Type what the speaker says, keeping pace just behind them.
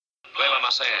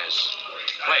Marseillaise.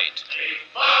 Played.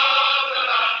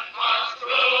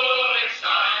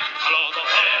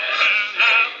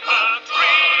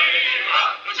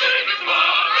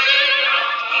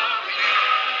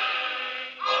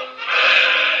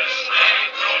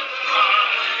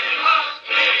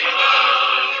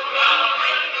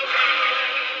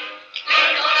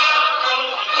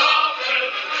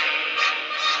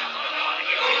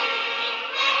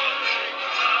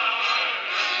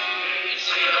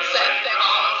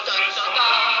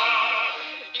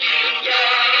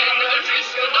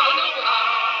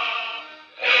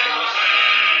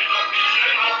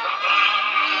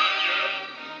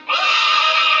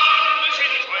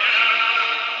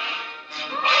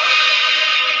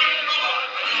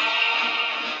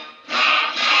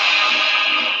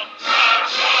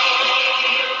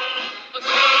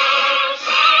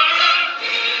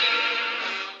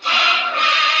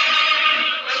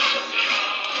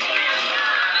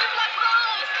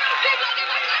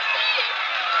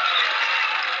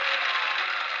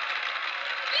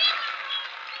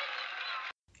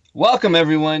 Welcome,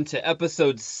 everyone, to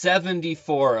episode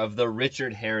 74 of the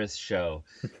Richard Harris Show.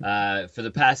 For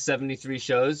the past 73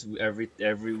 shows,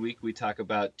 every week we talk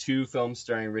about two films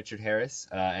starring Richard Harris,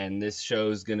 and this show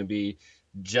is going to be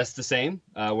just the same.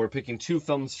 We're picking two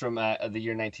films from the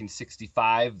year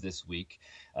 1965 this week.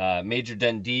 Major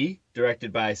Dundee,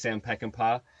 directed by Sam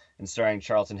Peckinpah and starring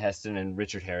Charlton Heston and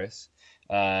Richard Harris,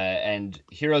 and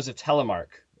Heroes of Telemark,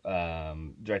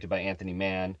 directed by Anthony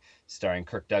Mann, starring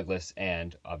Kirk Douglas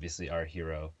and obviously our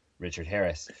hero Richard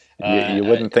Harris. You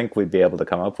wouldn't think we'd be able to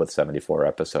come up with 74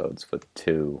 episodes with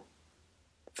two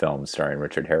films starring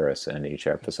Richard Harris in each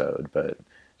episode, but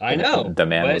I know the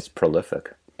man was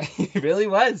prolific. He really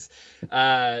was.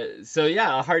 So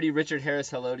yeah, a hearty Richard Harris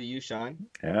hello to you, Sean.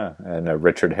 Yeah, and a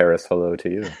Richard Harris hello to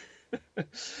you.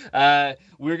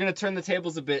 We're going to turn the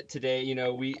tables a bit today. You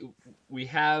know, we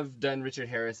have done Richard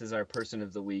Harris as our person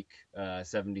of the week,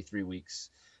 73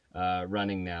 weeks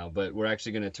running now, but we're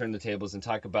actually going to turn the tables and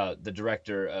talk about the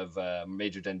director of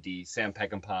Major Dundee. Sam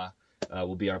Peckinpah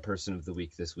will be our person of the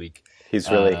week this week. He's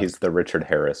the Richard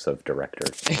Harris of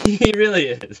directors. He really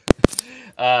is.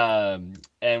 And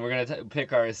we're going to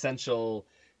pick our essential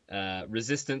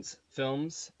resistance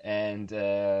films and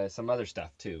some other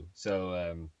stuff too.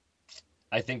 So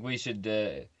I think we should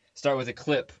start with a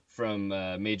clip from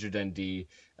Major Dundee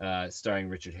starring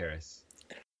Richard Harris.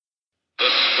 The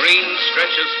screen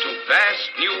stretches to vast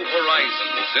new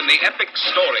horizons in the epic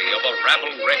story of a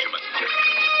rabble regiment,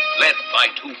 led by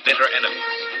two bitter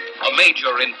enemies, a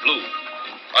major in blue,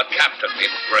 a captain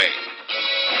in gray.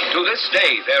 To this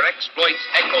day, their exploits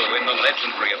echo in the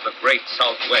legendary of the great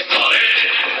Southwest.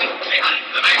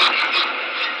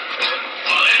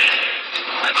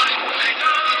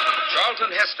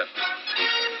 Charlton Heston,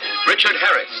 Richard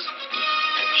Harris,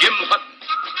 Jim Hutton,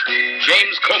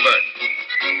 James Coburn,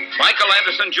 Michael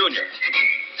Anderson Jr.,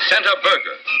 Senta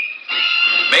Berger,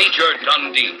 Major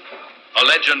Dundee, a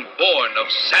legend born of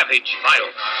savage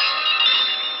violence.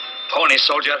 Pony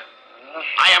soldier,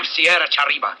 I am Sierra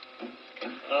Chariba.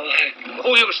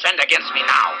 Who you send against me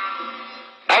now?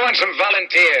 I want some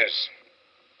volunteers.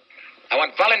 I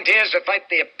want volunteers to fight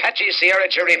the Apache Sierra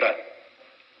Chariba.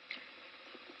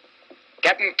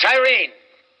 Captain Tyreen,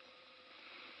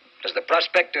 does the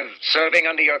prospect of serving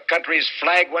under your country's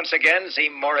flag once again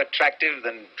seem more attractive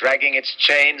than dragging its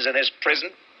chains in this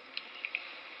prison?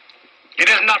 It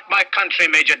is not my country,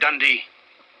 Major Dundee.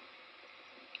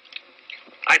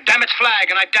 I damn its flag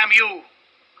and I damn you.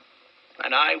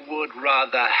 And I would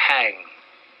rather hang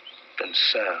than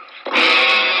serve.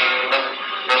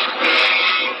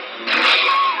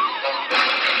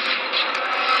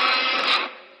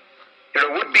 You're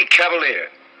a would-be cavalier,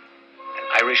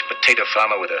 an Irish potato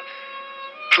farmer with a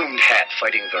plumed hat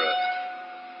fighting for a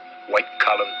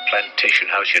white-collar plantation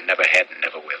house you never had and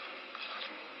never will.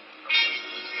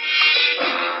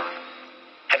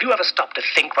 Have you ever stopped to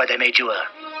think why they made you a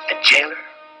jailer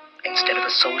instead of a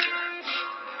soldier?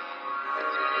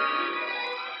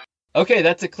 Okay,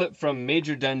 that's a clip from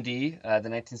Major Dundee, the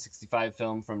 1965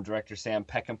 film from director Sam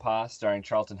Peckinpah, starring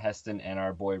Charlton Heston and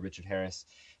our boy Richard Harris,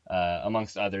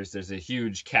 amongst others. There's a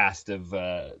huge cast of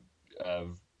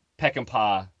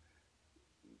Peckinpah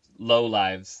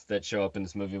lowlives that show up in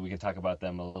this movie. We can talk about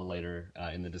them a little later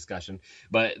in the discussion.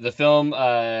 But the film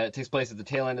takes place at the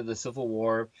tail end of the Civil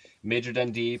War. Major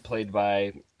Dundee, played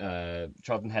by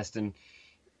Charlton Heston,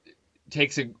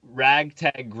 takes a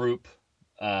ragtag group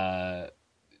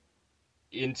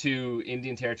into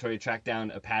Indian Territory, track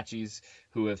down Apaches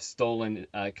who have stolen,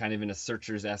 kind of in a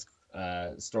Searchers-esque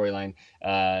storyline.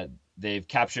 They've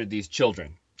captured these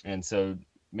children, and so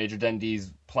Major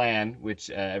Dundee's plan, which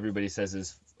everybody says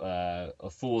is a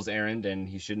fool's errand, and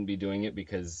he shouldn't be doing it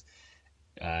because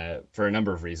for a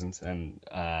number of reasons. And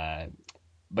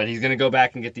but he's going to go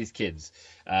back and get these kids.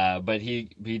 But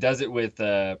he does it with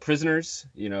prisoners,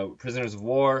 prisoners of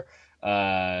war,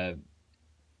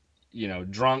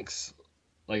 drunks,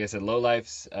 like I said,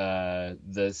 lowlifes,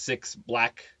 the 6th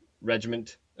Black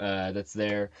Regiment that's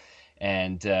there.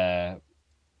 And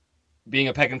being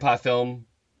a Peckinpah film,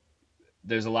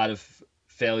 there's a lot of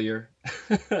failure.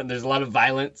 There's a lot of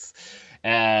violence.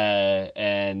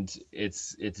 And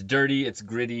it's dirty, it's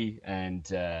gritty, and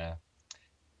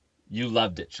you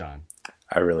loved it, Sean.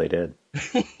 I really did.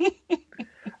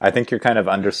 I think you're kind of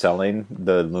underselling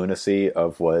the lunacy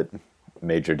of what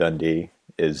Major Dundee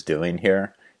is doing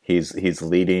here. He's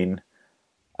leading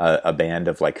a band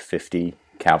of like 50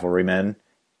 cavalrymen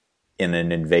in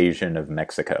an invasion of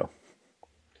Mexico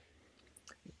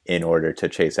in order to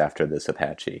chase after this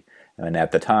Apache. And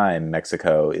at the time,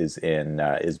 Mexico is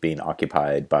being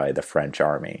occupied by the French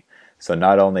army. So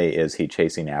not only is he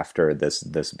chasing after this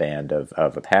band of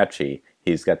Apache,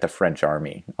 he's got the French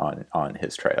army on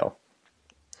his trail.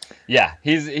 Yeah,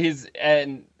 he's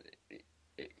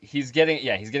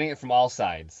getting it from all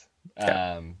sides.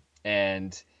 Yeah.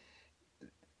 And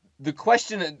the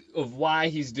question of why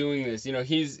he's doing this,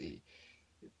 he's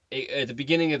at the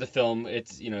beginning of the film,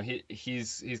 it's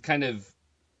he's kind of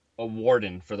a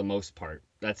warden for the most part.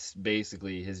 That's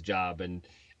basically his job, and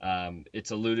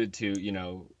it's alluded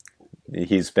to,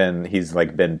 he's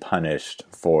been punished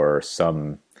for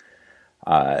some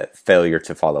failure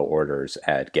to follow orders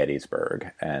at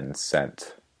Gettysburg and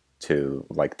sent to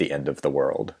like the end of the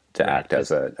world to act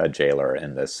as a jailer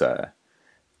in this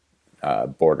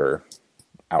border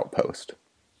outpost.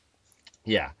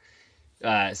 Yeah.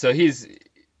 So he's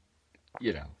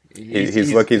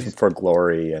looking for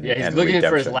glory and he's and looking redemption.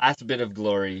 for his last bit of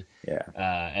glory.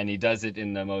 Yeah. And he does it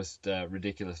in the most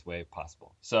ridiculous way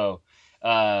possible. So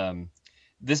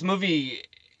this movie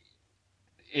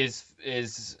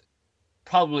is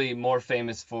probably more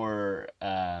famous for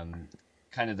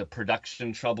kind of the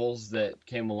production troubles that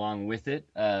came along with it.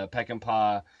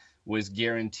 Peckinpah was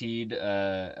guaranteed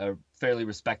a fairly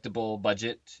respectable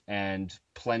budget and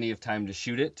plenty of time to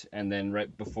shoot it. And then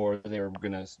right before they were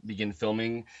going to begin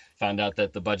filming, found out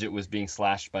that the budget was being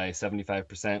slashed by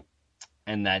 75%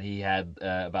 and that he had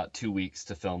about 2 weeks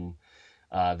to film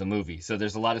the movie. So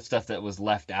there's a lot of stuff that was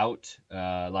left out,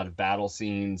 a lot of battle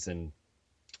scenes and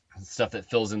stuff that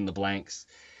fills in the blanks.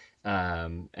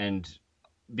 And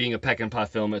being a Peckinpah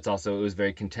film, it was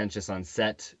very contentious on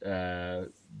set.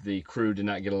 The crew did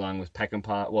not get along with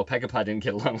Peckinpah. Well, Peckinpah didn't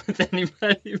get along with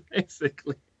anybody,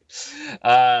 basically.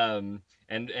 And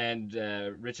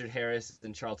Richard Harris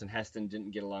and Charlton Heston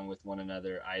didn't get along with one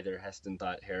another either. Heston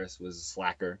thought Harris was a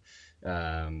slacker.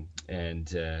 I'm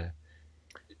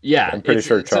pretty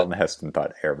sure Charlton Heston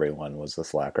thought everyone was a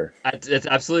slacker. It's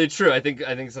absolutely true. I think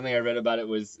something I read about it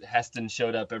was Heston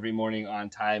showed up every morning on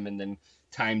time and then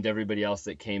timed everybody else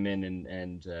that came in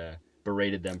and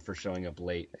berated them for showing up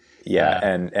late. Yeah,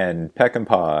 and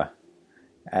Peckinpah,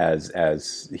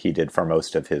 as he did for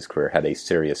most of his career, had a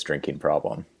serious drinking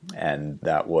problem, and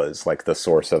that was like the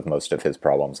source of most of his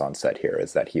problems on set here,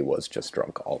 is that he was just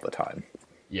drunk all the time.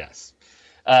 Yes.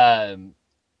 And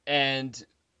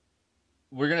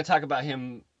we're going to talk about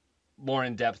him more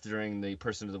in depth during the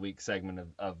Person of the Week segment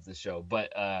of the show. But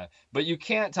you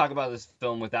can't talk about this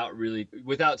film without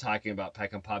talking about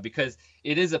Peckinpah, because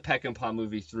it is a Peckinpah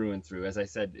movie through and through. As I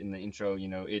said in the intro,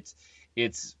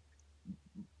 it's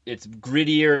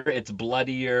grittier, it's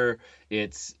bloodier,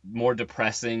 it's more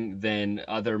depressing than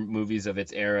other movies of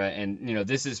its era. And,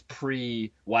 this is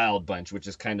pre-Wild Bunch, which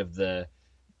is kind of the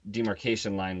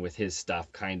demarcation line with his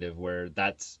stuff, kind of, where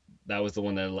that was the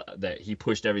one that he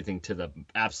pushed everything to the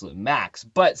absolute max.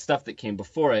 But stuff that came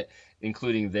before it,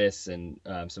 including this and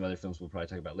some other films we'll probably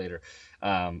talk about later,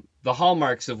 the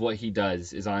hallmarks of what he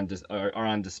does are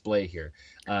on display here.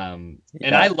 And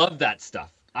I love that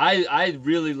stuff. I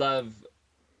really love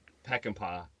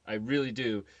Peckinpah. I really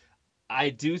do. I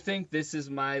do think this is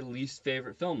my least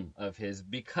favorite film of his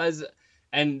because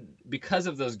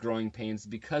of those growing pains,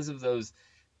 because of those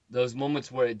moments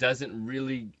where it doesn't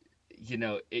really,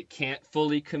 it can't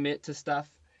fully commit to stuff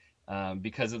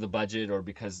because of the budget or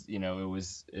because,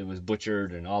 it was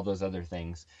butchered and all those other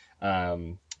things.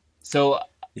 So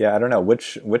yeah, I don't know.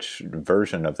 Which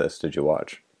version of this did you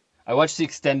watch? I watched the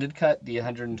extended cut, the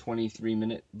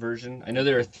 123-minute version. I know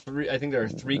there are three. I think there are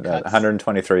three cuts.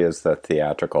 123 is the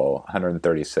theatrical.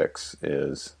 136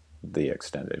 is the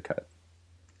extended cut.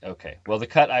 Okay. Well, the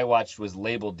cut I watched was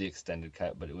labeled the extended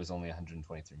cut, but it was only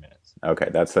 123 minutes. Okay,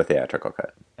 that's the theatrical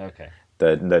cut. Okay.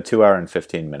 The 2 hour and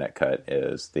 15-minute cut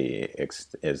is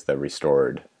the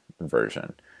restored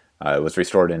version. It was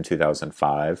restored in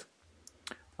 2005.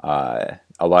 A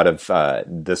lot of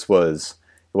it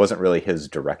wasn't really his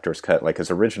director's cut. Like,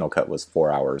 his original cut was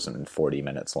 4 hours and 40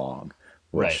 minutes long,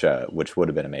 which would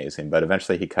have been amazing. But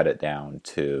eventually he cut it down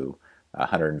to a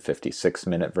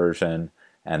 156-minute version,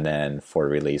 and then for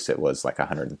release it was like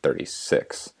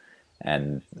 136.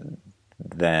 And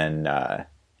then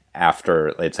after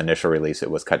its initial release,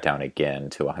 it was cut down again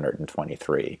to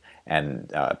 123, and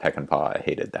Peckinpah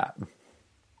hated that.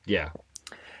 Yeah.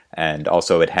 And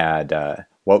also it had,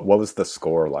 what was the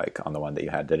score like on the one that you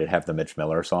had? Did it have the Mitch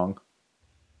Miller song?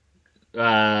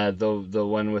 The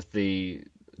one with the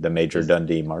Major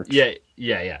Dundee march? Yeah. It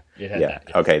had that. Yes.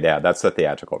 Okay, yeah, that's the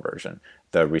theatrical version.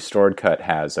 The restored cut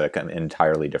has an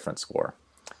entirely different score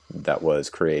that was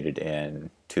created in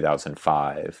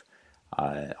 2005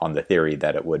 on the theory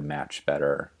that it would match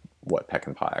better what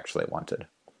Peckinpah actually wanted.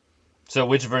 So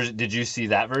which version, did you see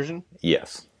that version?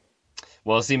 Yes.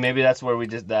 Well, see, maybe that's why we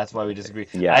disagree.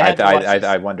 Yeah,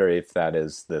 I wonder if that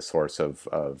is the source of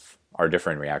our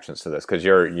differing reactions to this, because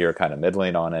you're kind of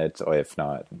middling on it, or if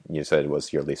not, you said it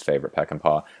was your least favorite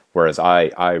Peckinpah, whereas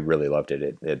I really loved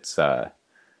it. It's I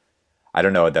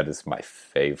don't know that it's my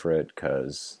favorite,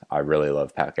 because I really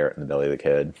love Pat Garrett and the Billy the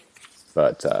Kid,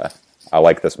 but I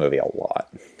like this movie a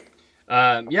lot.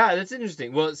 Yeah, that's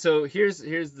interesting. Well, so here's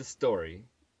the story.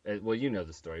 Well, you know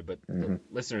the story, but the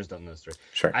listeners don't know the story.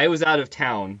 Sure. I was out of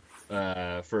town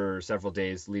for several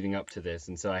days leading up to this,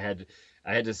 and so I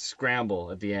had to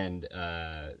scramble at the end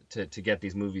to get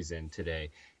these movies in today.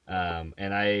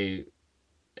 And I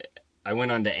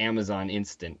went on to Amazon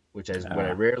Instant, which is what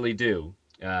I rarely do.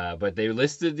 But they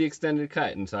listed the extended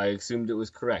cut, and so I assumed it was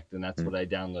correct, and that's what I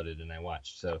downloaded and I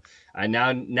watched. So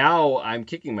now I'm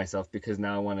kicking myself, because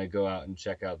now I want to go out and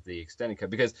check out the extended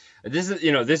cut, because this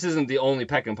isn't the only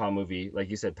Peckinpah movie. Like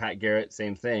you said, Pat Garrett,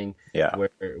 same thing. Yeah.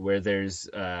 Where there's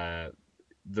the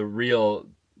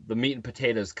meat and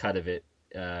potatoes cut of it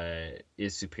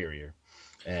is superior,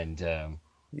 and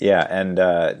yeah, and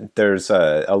there's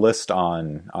a list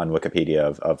on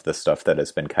Wikipedia of the stuff that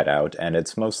has been cut out, and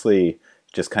it's mostly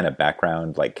just kind of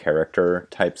background, like character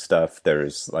type stuff.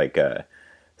 There's like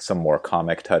some more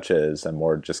comic touches and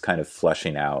more just kind of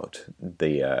fleshing out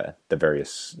the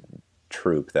various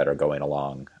troop that are going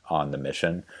along on the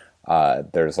mission.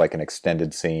 There's like an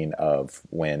extended scene of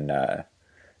when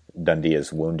Dundee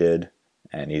is wounded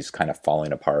and he's kind of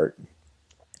falling apart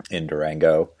in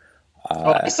Durango.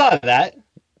 I saw that.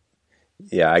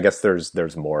 Yeah, I guess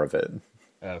there's more of it.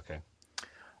 Okay.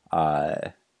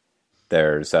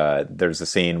 There's a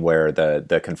scene where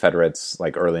the Confederates,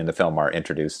 like early in the film, are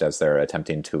introduced as they're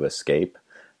attempting to escape,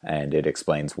 and it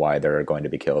explains why they're going to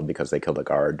be killed, because they killed a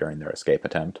guard during their escape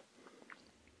attempt.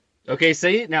 Okay,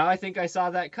 see, now I think I saw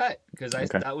that cut, because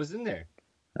that was in there.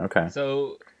 Okay.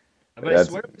 So, but I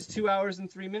swear it was 2 hours and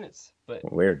 3 minutes.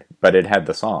 But weird. But it had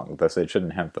the song. Thus, it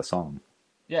shouldn't have the song.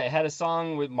 Yeah, it had a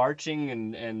song with marching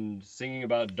and singing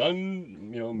about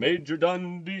Major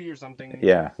Dundee or something.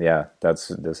 Yeah.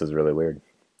 This is really weird.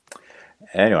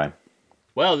 Anyway.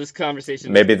 Well, this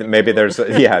conversation. Maybe there's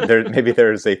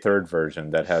a third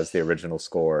version that has the original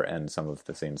score and some of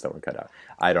the scenes that were cut out.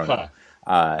 I don't know.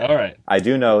 All right. I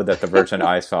do know that the version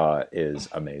I saw is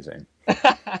amazing.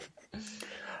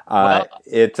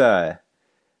 There's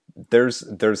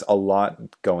a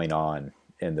lot going on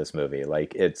in this movie.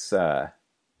 Like it's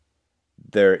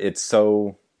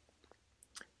so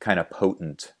kind of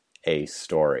potent a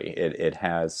story. It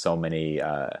has so many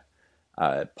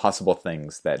possible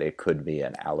things that it could be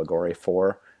an allegory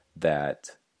for,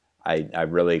 that I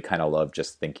really kind of love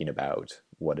just thinking about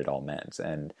what it all meant.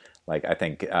 And like I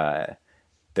think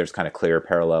there's kind of clear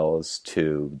parallels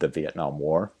to the Vietnam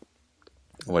War,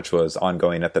 which was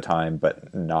ongoing at the time,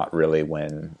 but not really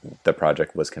when the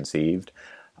project was conceived.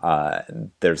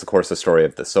 There's, of course, the story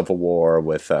of the Civil War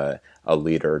with a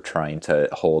leader trying to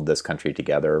hold this country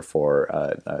together for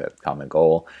a common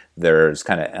goal. There's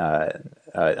kind of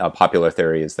a popular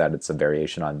theory is that it's a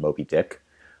variation on Moby Dick,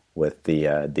 with the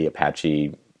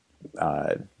Apache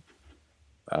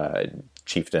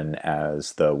chieftain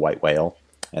as the white whale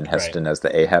and Heston as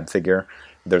the Ahab figure.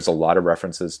 There's a lot of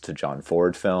references to John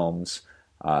Ford films.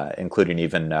 Including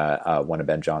even one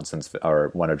of John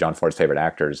Ford's favorite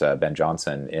actors, Ben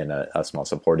Johnson, in a small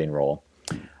supporting role.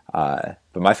 But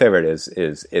my favorite is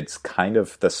it's kind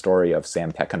of the story of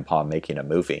Sam Peckinpah making a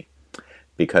movie,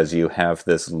 because you have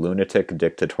this lunatic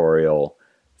dictatorial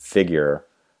figure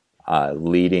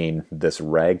leading this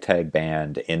ragtag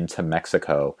band into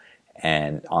Mexico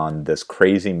and on this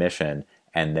crazy mission,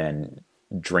 and then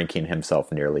drinking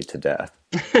himself nearly to death.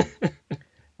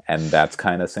 And that's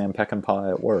kind of Sam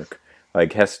Peckinpah at work.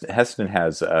 Like Heston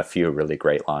has a few really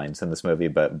great lines in this movie,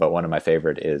 but one of my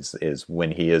favorite is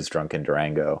when he is drunk in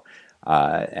Durango,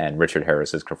 and Richard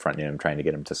Harris is confronting him, trying to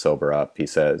get him to sober up. He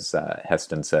says,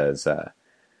 Heston says,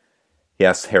 he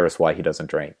asks Harris why he doesn't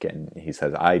drink, and he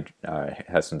says,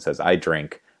 Heston says, I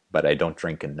drink, but I don't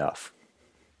drink enough.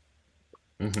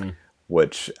 Mm-hmm.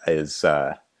 Which is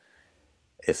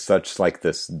such like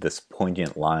this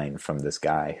poignant line from this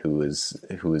guy who is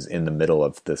in the middle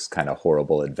of this kind of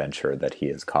horrible adventure that he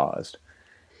has caused.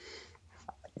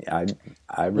 I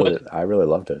really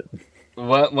loved it.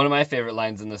 One of my favorite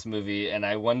lines in this movie, and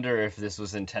I wonder if this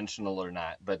was intentional or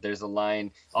not, but there's a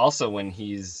line also when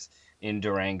he's in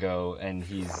Durango and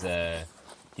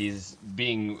he's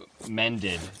being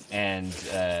mended, and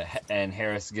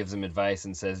Harris gives him advice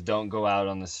and says, "Don't go out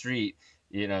on the street."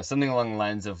 You know, something along the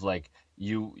lines of like,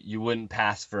 you wouldn't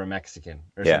pass for a Mexican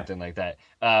or something like that.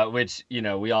 Which, you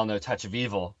know, we all know Touch of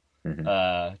Evil.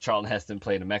 Mm-hmm. Charlton Heston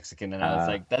played a Mexican, and I was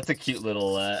like, that's a cute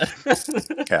little.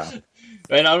 Yeah.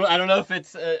 And I don't know if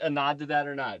it's a nod to that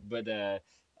or not, but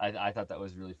I thought that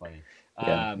was really funny.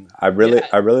 Yeah. I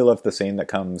really love the scene that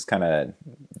comes kind of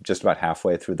just about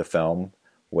halfway through the film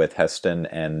with Heston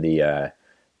and the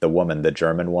woman, the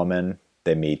German woman.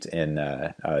 They meet in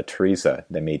Teresa.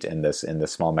 They meet in this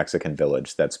small Mexican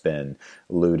village that's been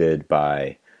looted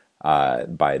by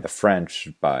the French,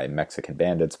 by Mexican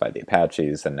bandits, by the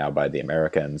Apaches, and now by the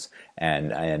Americans.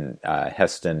 And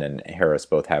Heston and Harris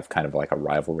both have kind of like a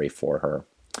rivalry for her.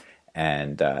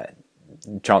 And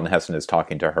Charlton Heston is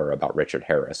talking to her about Richard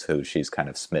Harris, who she's kind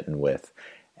of smitten with.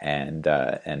 And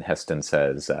Heston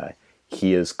says,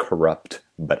 "He is corrupt,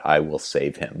 but I will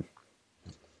save him."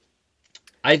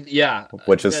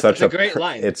 Which is such a great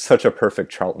line. It's such a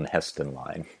perfect Charlton Heston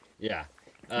line. Yeah.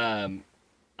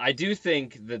 I do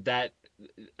think that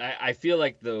I feel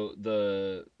like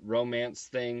the romance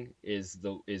thing is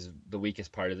the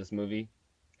weakest part of this movie,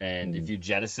 and if you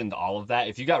jettisoned all of that,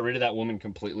 if you got rid of that woman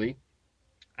completely,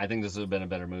 I think this would have been a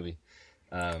better movie.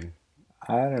 I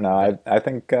don't know. I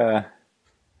think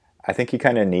you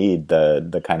kind of need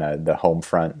the kind of the home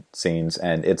front scenes,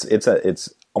 and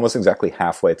it's almost exactly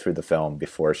halfway through the film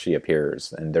before she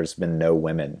appears, and there's been no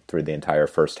women through the entire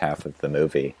first half of the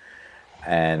movie,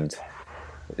 and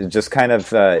just kind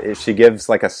of she gives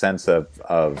like a sense of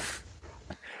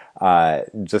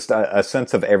just a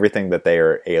sense of everything that they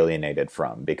are alienated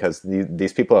from, because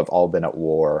these people have all been at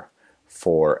war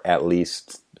for at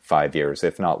least 5 years,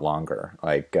 if not longer.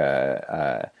 Like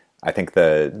I think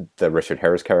the Richard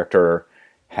Harris character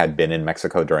had been in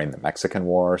Mexico during the Mexican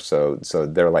War, so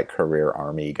they're like career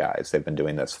army guys. They've been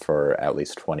doing this for at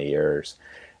least 20 years,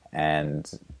 and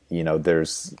you know,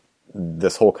 there's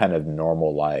this whole kind of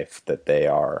normal life that they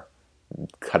are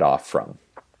cut off from.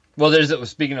 Well,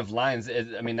 speaking of lines,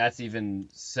 I mean, that's even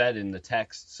said in the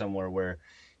text somewhere where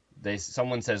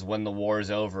someone says when the war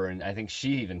is over, and I think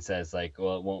she even says like,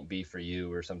 well, it won't be for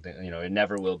you or something, you know, it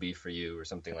never will be for you or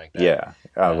something like that. Yeah.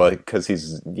 Well, because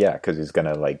he's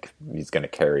gonna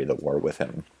carry the war with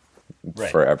him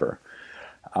forever.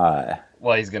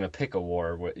 Well, he's gonna pick a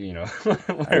war, you know,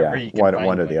 wherever he can find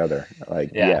one or the other.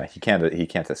 Like, he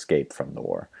can't escape from the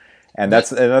war, and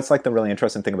that's like the really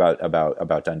interesting thing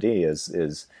about Dundee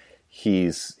is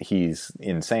he's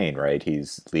insane, right?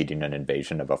 He's leading an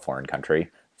invasion of a foreign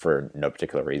country for no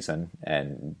particular reason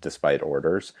and despite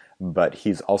orders, but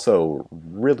he's also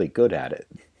really good at it.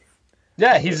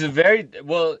 Yeah, he's a very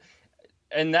well,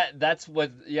 and that's where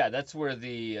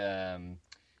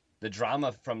the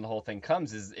drama from the whole thing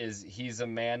comes is he's a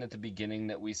man at the beginning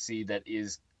that we see that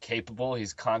is capable,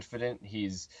 he's confident,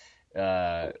 he's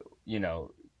you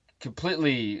know,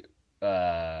 completely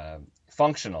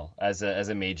functional as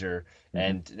a major,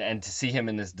 mm-hmm. and to see him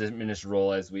in this diminished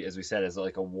role as we said, as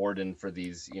like a warden for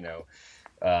these, you know,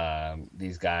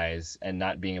 these guys, and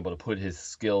not being able to put his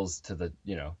skills to the,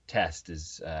 you know, test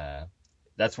is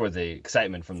that's where the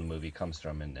excitement from the movie comes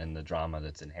from, and the drama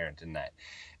that's inherent in that.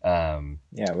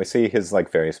 We see his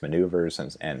like various maneuvers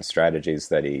and strategies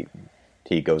that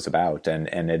he goes about,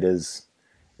 and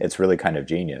it's really kind of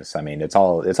genius. I mean, it's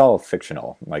all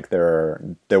fictional. Like there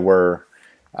were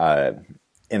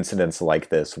incidents like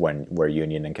this where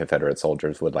Union and Confederate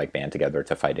soldiers would like band together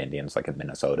to fight Indians, like in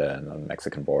Minnesota and the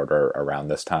Mexican border around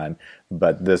this time.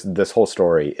 But this whole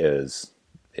story is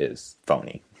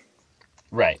phony.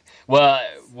 Right. Well,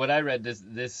 what I read,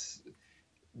 this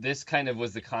kind of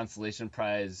was the consolation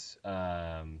prize.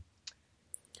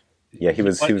 He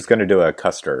was going to do a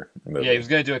Custer movie. Yeah, he was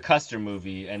going to do a Custer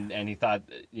movie, and he thought,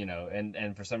 you know,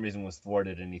 and for some reason was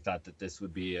thwarted, and he thought that this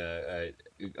would be a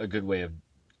good way of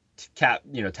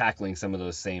tackling some of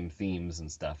those same themes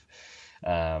and stuff.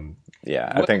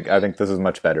 Yeah, I think this is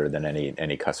much better than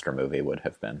any Custer movie would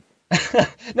have been.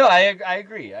 No, I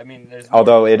agree. I mean,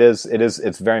 although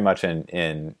it's very much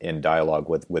in dialogue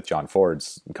with John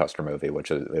Ford's Custer movie, which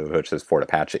is Fort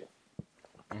Apache.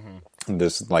 Mm-hmm.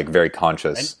 There's like very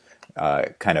conscious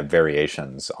kind of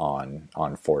variations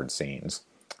on Ford scenes,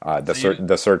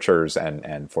 the Searchers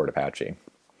and Fort Apache.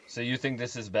 So you think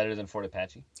this is better than Fort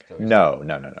Apache? No.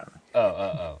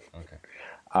 Oh, okay.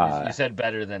 You said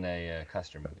better than a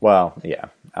Custer movie. Well, yeah,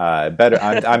 better.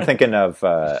 I'm thinking of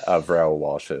Raoul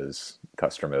Walsh's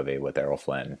Custer movie with Errol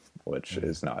Flynn, which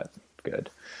is not good.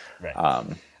 Right.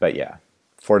 But yeah,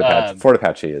 Fort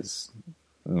Apache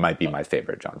might be my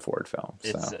favorite John Ford film.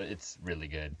 So. It's really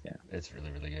good. Yeah, it's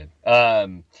really, really good.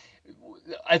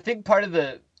 I think part of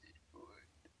this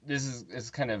is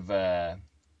kind of the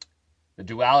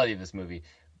duality of this movie.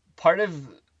 Part of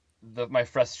my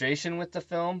frustration with the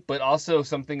film, but also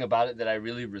something about it that I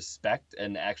really respect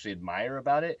and actually admire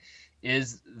about it,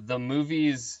 is the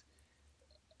movie's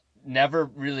never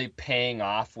really paying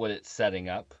off what it's setting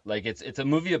up. Like it's a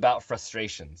movie about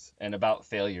frustrations and about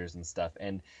failures and stuff,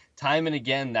 and time and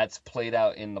again that's played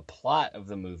out in the plot of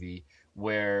the movie,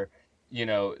 where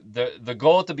the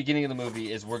goal at the beginning of the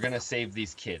movie is we're gonna save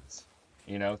these kids,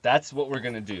 that's what we're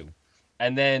gonna do,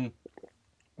 and then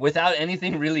without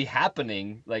anything really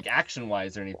happening, like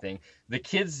action-wise or anything, the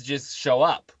kids just show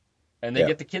up, and they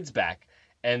get the kids back,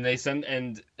 and they send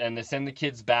the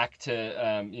kids back to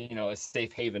a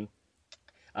safe haven.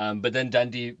 But then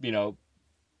Dundee,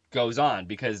 goes on,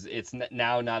 because it's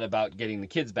now not about getting the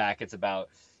kids back; it's about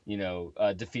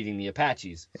defeating the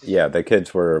Apaches. Yeah, the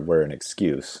kids were an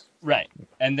excuse, right?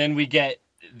 And then we get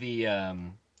the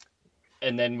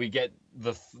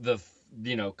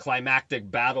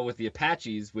climactic battle with the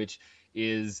Apaches, which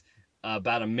is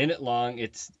about a minute long.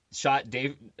 It's shot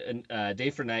day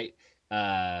for night,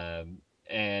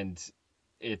 and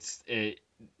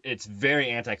it's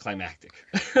very anticlimactic.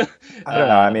 I don't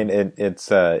know. I mean,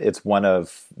 it's one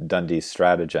of Dundee's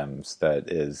stratagems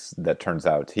that turns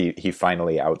out he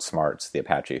finally outsmarts the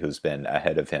Apache, who's been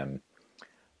ahead of him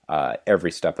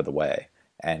every step of the way,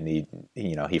 and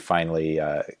he finally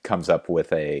comes up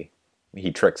with he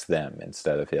tricks them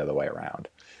instead of the other way around.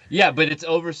 Yeah, but it's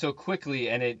over so quickly,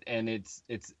 and it's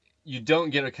you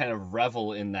don't get a kind of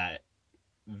revel in that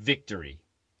victory,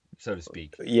 so to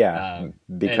speak. Yeah,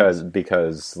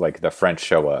 because like the French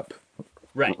show up.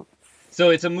 Right. So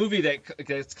it's a movie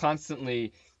that's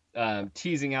constantly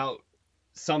teasing out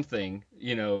something,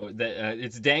 that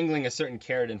it's dangling a certain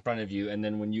carrot in front of you, and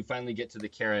then when you finally get to the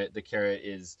carrot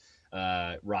is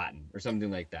rotten or something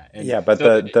like that. And yeah, but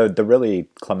so the really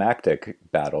climactic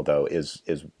battle though is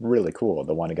really cool,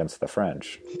 the one against the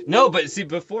French. No, but see,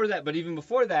 even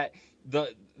before that,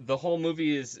 the whole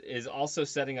movie is also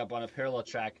setting up on a parallel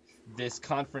track this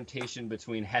confrontation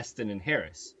between Heston and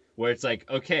Harris, where it's like,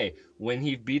 okay, when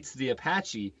he beats the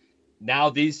Apache, now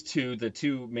these the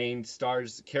two main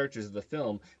characters of the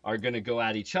film, are going to go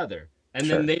at each other, and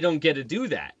then they don't get to do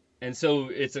that, and so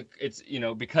it's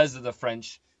because of the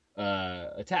French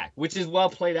attack, which is well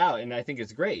played out, and I think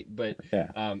it's great, but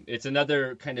it's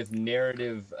another kind of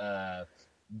narrative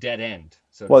dead end.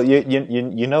 So well,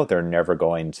 they're never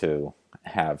going to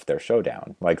have their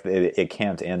showdown. Like it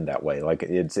can't end that way. Like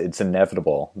it's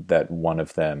inevitable that one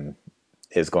of them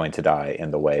is going to die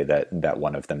in the way that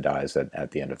one of them dies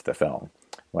at the end of the film.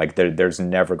 Like there's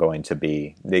never going to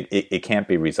be it can't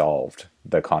be resolved,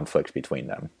 the conflict between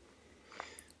them.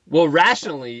 Well,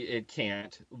 rationally it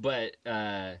can't, but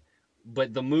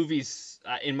the movies,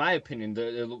 in my opinion,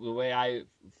 the way I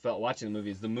felt watching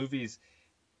the movie's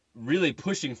really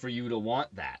pushing for you to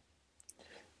want that.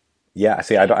 Yeah,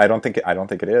 see, I don't think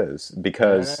it is,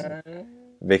 because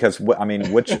I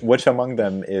mean, which among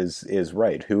them is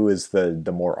right? Who is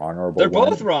the more honorable? They're one?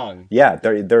 both wrong. Yeah,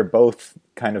 they're both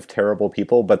kind of terrible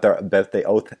people, but they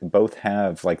both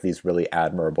have like these really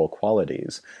admirable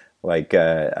qualities. Like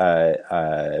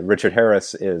Richard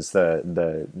Harris is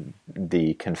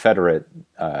the Confederate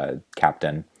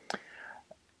captain,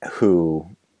 who,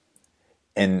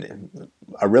 in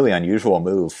a really unusual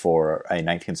move for a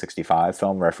 1965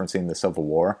 film referencing the Civil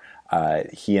War,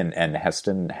 he and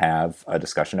Heston have a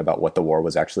discussion about what the war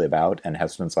was actually about, and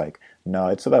Heston's like, "No,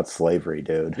 it's about slavery,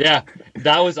 dude." Yeah,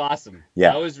 that was awesome.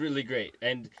 Yeah, that was really great,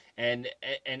 and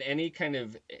any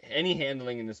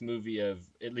handling in this movie of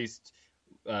at least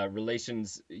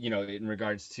relations, in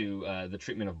regards to the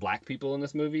treatment of black people in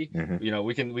this movie.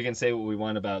 Mm-hmm. We can say what we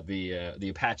want about the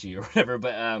Apache or whatever,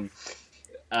 but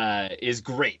is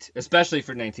great, especially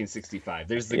for 1965.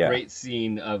 There's the great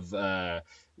scene of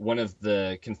one of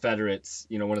the Confederates,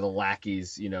 one of the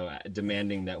lackeys,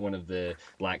 demanding that one of the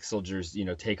black soldiers,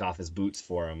 take off his boots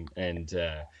for him, and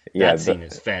that scene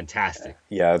is fantastic.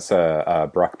 Yeah, it's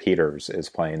Brock Peters is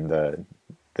playing the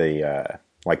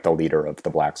like the leader of the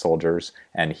black soldiers,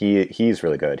 and he's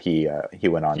really good. He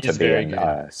went on to be in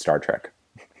Star Trek.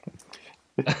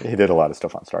 He did a lot of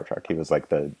stuff on Star Trek. He was like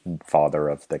the father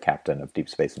of the captain of Deep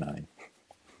Space Nine.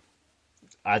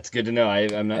 That's good to know.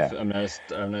 I'm not a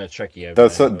Trekkie.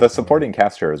 The supporting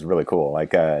cast here is really cool. Like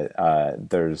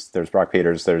there's Brock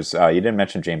Peters. There's you didn't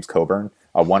mention James Coburn,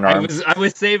 a one-armed. I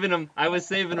was saving him. A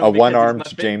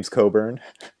one-armed James Coburn.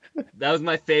 That was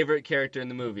my favorite character in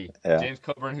the movie. Yeah. James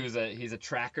Coburn, he's a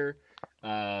tracker,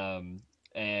 he's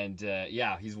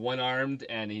one-armed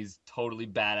and he's totally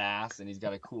badass and he's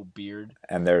got a cool beard.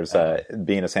 And there's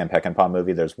being a Sam Peckinpah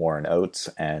movie, there's Warren Oates,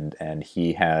 and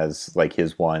he has like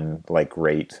his one like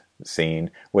great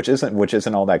scene, which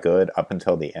isn't all that good up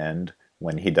until the end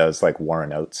when he does like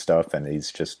Warren Oates stuff, and he's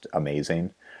just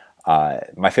amazing.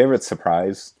 My favorite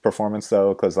surprise performance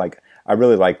though, because like I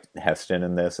really liked Heston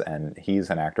in this, and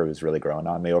he's an actor who's really grown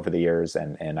on me over the years,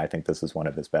 and I think this is one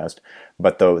of his best.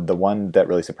 But the one that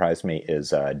really surprised me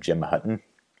is Jim Hutton,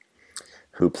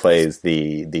 who plays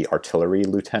the artillery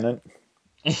lieutenant,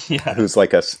 who's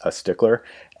like a stickler,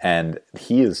 and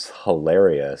he is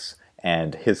hilarious,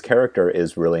 and his character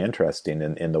is really interesting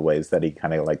in the ways that he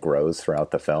kind of like grows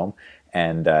throughout the film.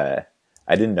 And I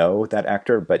didn't know that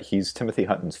actor, but he's Timothy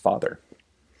Hutton's father.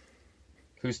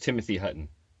 Who's Timothy Hutton?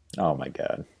 Oh my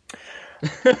God!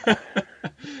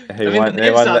 He won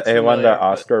the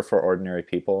Oscar for Ordinary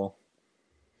People.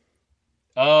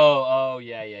 Oh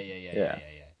yeah.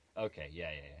 Okay,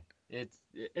 yeah.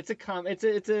 It's a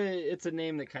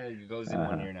name that kind of goes in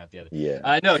one ear and out the other.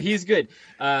 Yeah. No, he's good.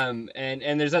 And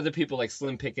there's other people like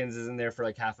Slim Pickens is in there for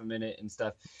like half a minute and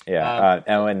stuff. Yeah.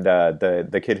 And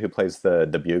the kid who plays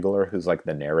the bugler, who's like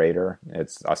the narrator,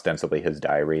 it's ostensibly his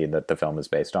diary that the film is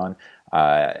based on.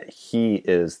 He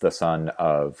is the son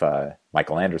of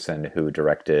Michael Anderson, who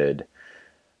directed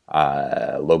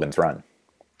Logan's Run,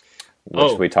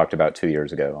 which we talked about 2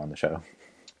 years ago on the show.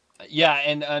 Yeah,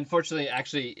 and unfortunately,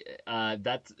 actually,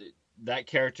 that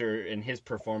character and his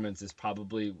performance is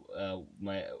probably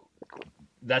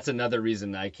that's another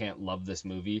reason I can't love this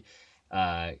movie,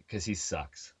 because he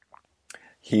sucks.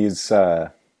 He's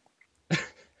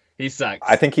he sucks.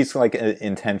 I think he's like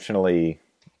intentionally.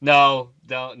 No.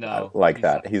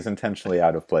 That. He's intentionally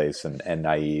out of place and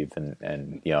naive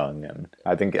and young, and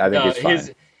I think he's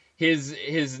fine.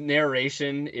 His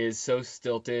narration is so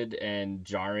stilted and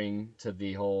jarring to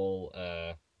the whole.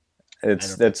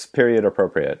 It's period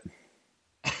appropriate.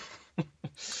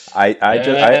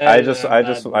 I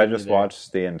just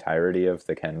watched the entirety of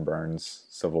the Ken Burns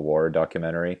Civil War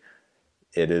documentary.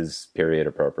 It is period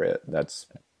appropriate. That's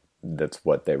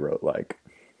what they wrote like.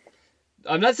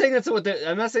 I'm not saying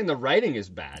I'm not saying the writing is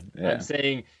bad. Yeah. I'm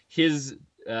saying his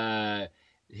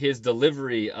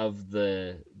delivery of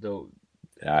the.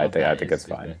 I think it's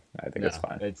fine. It's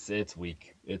fine. It's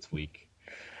weak. It's weak.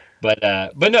 But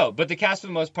the cast for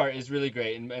the most part is really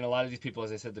great, and a lot of these people,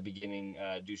 as I said at the beginning,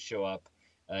 do show up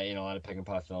in a lot of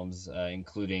Peckinpah films,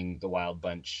 including The Wild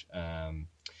Bunch. About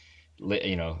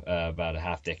a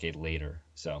half decade later.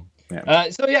 So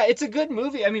it's a good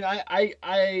movie. I mean,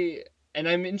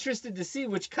 I'm interested to see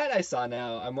which cut I saw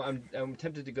now. I'm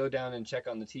tempted to go down and check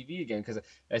on the TV again, because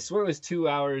I swear it was 2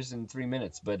 hours and 3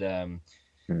 minutes, but.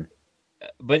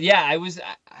 But yeah, I was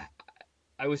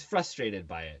frustrated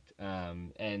by it,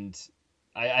 and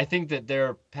I think that there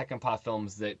are Peckinpah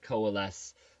films that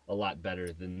coalesce a lot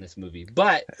better than this movie.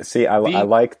 But see, I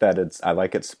like that its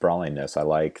sprawlingness. I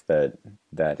like that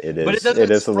it is. But it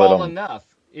doesn't sprawl a little enough.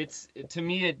 To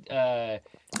me I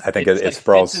think it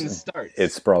sprawls.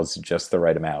 It sprawls just the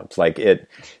right amount. Like it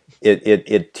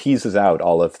teases out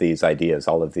all of these ideas,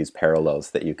 all of these parallels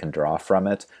that you can draw from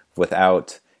it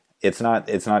without. It's not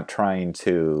trying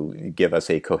to give us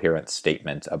a coherent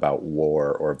statement about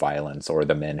war or violence or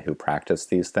the men who practice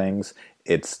these things.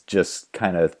 It's just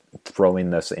kind of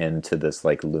throwing this into this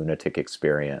like lunatic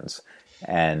experience,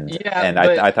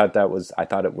 I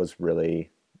thought it was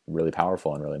really, really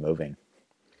powerful and really moving.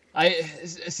 I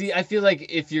feel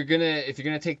like if you're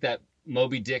gonna take that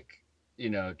Moby Dick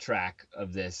track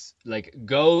of this, like,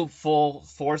 go full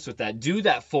force with that. Do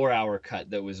that 4-hour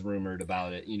cut that was rumored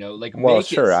about it. Well,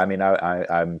 sure. I mean,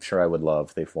 I'm sure I would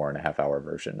love the 4.5-hour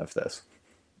version of this.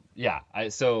 Yeah.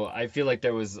 So I feel like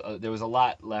there was a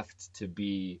lot left to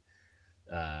be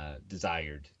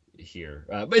desired here,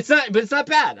 but it's not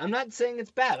bad. I'm not saying it's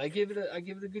bad. I give it a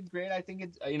good grade. I think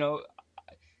it's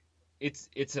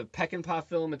it's a Peckinpah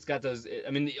film. It's got those.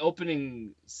 I mean, the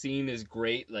opening scene is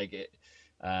great. Like it,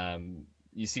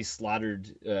 you see slaughtered,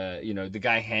 the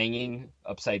guy hanging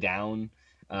upside down.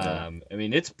 I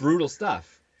mean, it's brutal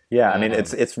stuff. Yeah, I mean,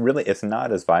 it's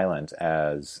not as violent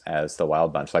as the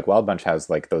Wild Bunch. Like Wild Bunch has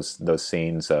like those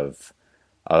scenes of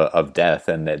death,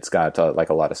 and it's got like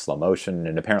a lot of slow motion.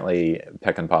 And apparently,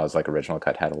 Peckinpah's like original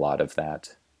cut had a lot of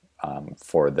that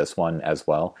for this one as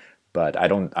well. But I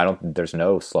don't. There's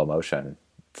no slow motion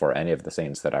for any of the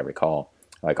scenes that I recall.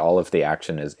 Like all of the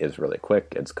action is really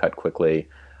quick. It's cut quickly.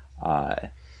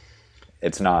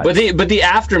 It's not. But the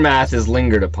aftermath is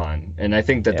lingered upon, and I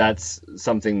think that's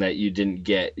something that you didn't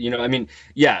get. I mean,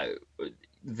 yeah,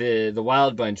 the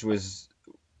Wild Bunch was,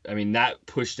 I mean, that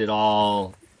pushed it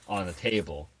all on the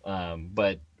table.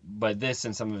 But this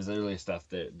and some of his earlier stuff,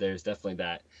 there's definitely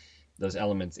those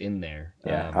elements in there.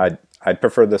 Yeah, I'd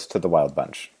prefer this to the Wild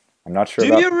Bunch. I'm not sure.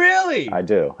 Do you really? I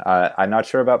do. I'm not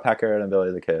sure about Packard and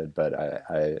Billy the Kid, but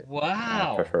I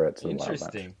prefer it to the Wild Bunch.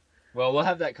 Interesting. Well, we'll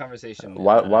have that conversation.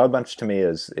 Wild Bunch to me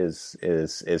is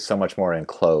so much more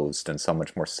enclosed and so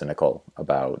much more cynical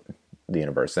about the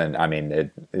universe. And I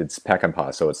mean, it's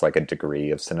Peckinpah, so it's like a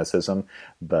degree of cynicism.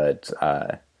 But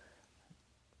I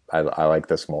like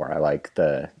this more. I like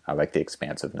the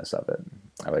expansiveness of it.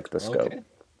 I like the scope. Okay.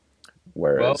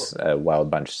 Whereas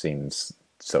Wild Bunch seems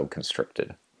so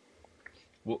constricted.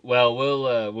 Well,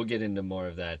 we'll get into more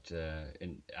of that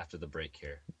after the break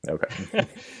here. Okay.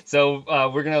 So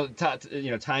we're gonna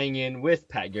tying in with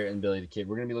Pat Garrett and Billy the Kid.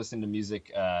 We're gonna be listening to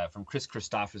music from Chris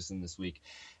Christopherson this week.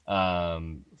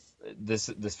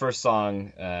 This first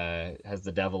song has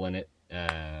the devil in it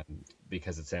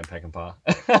because it's Sam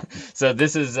Peckinpah. So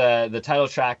this is the title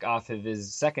track off of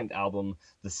his second album,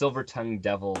 The Silver-Tongued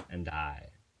Devil and I.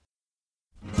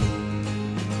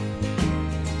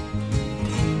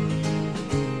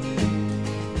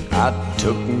 I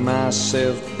took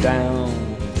myself down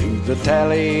to the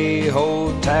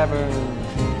Tally-Ho Tavern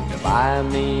to buy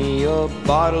me a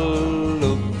bottle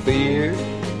of beer.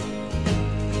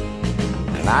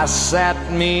 And I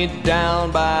sat me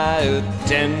down by a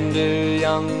tender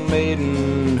young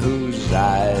maiden whose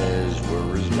eyes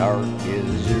were as dark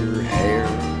as her hair.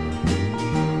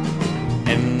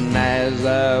 And as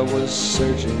I was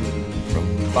searching from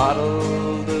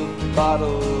bottle to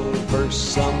bottle for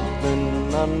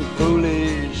something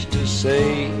unfoolish to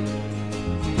say,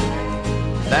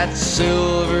 that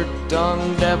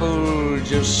silver-tongued devil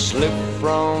just slipped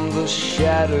from the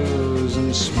shadows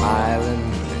and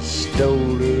smiling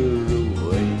stole her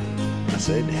away. I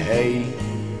said, hey,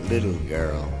 little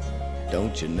girl,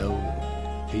 don't you know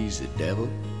he's the devil?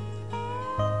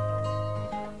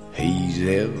 He's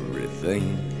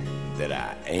everything that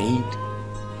I ain't,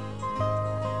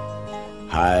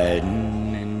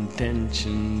 hiding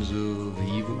intentions of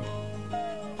evil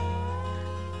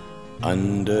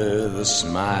under the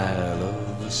smile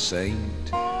of a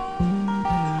saint.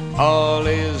 All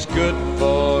is good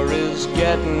for is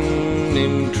getting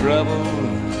in trouble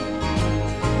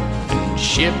and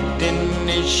shifting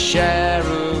his share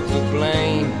of the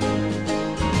blame.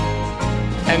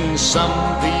 And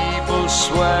some people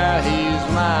swear he's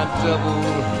my double,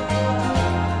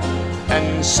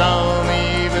 and some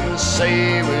even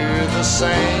say we're the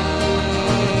same.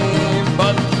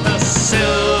 But the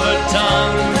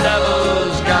silver-tongued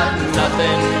devil's got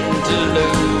nothing to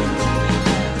lose.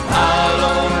 I'll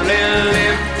only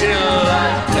live till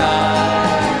I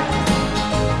die.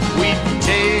 We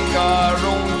take our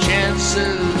own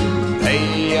chances,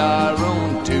 pay our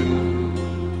own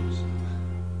dues.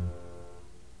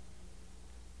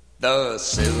 The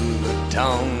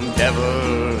silver-tongued devil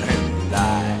and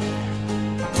I.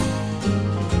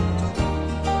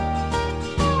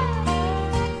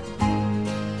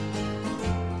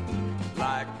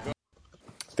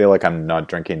 I feel like I'm not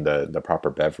drinking the proper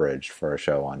beverage for a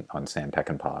show on Sam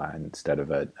Peckinpah. Instead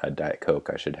of a Diet Coke,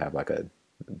 I should have like a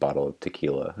bottle of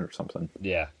tequila or something.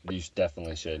 Yeah, you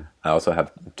definitely should. I also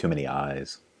have too many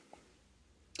eyes.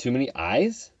 Too many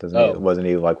eyes? Wasn't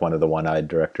he like one of the one-eyed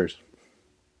directors?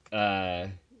 Yeah.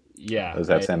 Does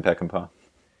that Sam Peckinpah?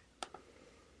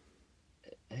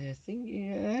 I think,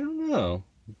 I don't know.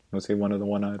 Was he one of the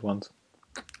one-eyed ones?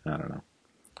 I don't know.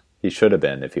 He should have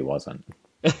been if he wasn't.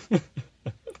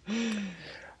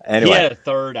 Anyway. He had a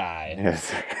third eye.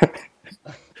 Yes.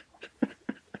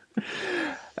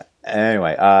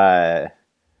 Anyway,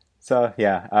 so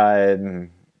yeah,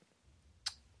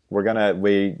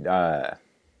 we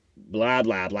blah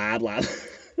blah blah blah.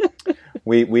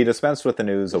 we dispensed with the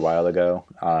news a while ago,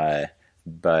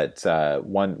 but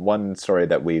one story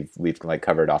that we've like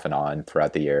covered off and on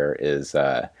throughout the year is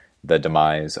the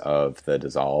demise of the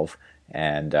Dissolve.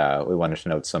 And we wanted to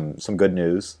note some good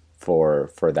news for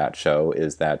that show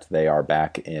is that they are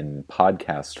back in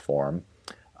podcast form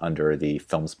under the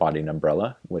Film Spotting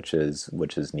umbrella, which is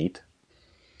neat.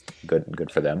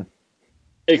 Good for them.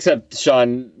 Except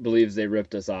Sean believes they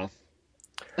ripped us off.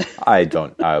 I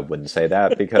wouldn't say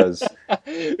that because.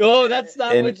 Oh, that's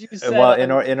not what you said. Well,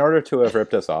 in order to have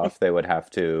ripped us off, they would have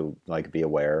to be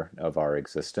aware of our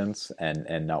existence,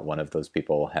 and not one of those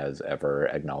people has ever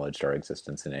acknowledged our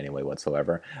existence in any way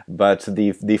whatsoever. But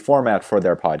the format for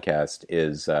their podcast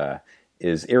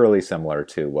is eerily similar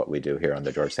to what we do here on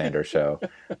the George Sanders Show.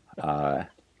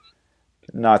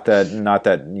 Not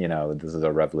that this is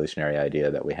a revolutionary idea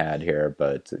that we had here,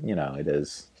 but it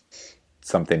is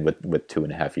something with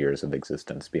 2.5 years of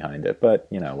existence behind it. But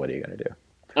what are you going to do?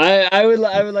 I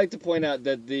would like to point out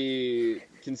that the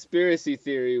conspiracy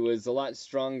theory was a lot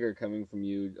stronger coming from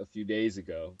you a few days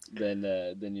ago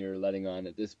than you're letting on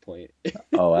at this point.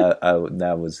 Oh,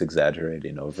 that was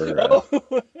exaggerating over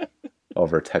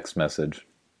text message.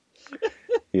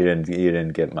 You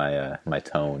didn't get my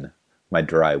tone, my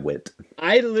dry wit.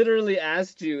 I literally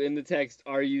asked you in the text,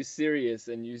 "Are you serious?"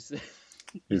 And you said.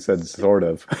 You said sort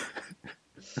of.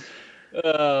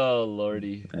 Oh,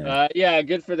 Lordy. Yeah,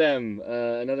 good for them.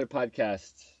 Another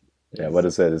podcast. Yeah, what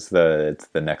is it? It's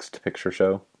the Next Picture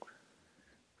Show,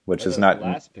 which is not...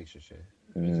 Last Picture Show.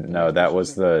 No, that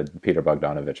was the Peter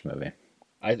Bogdanovich movie.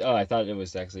 I thought it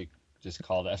was actually just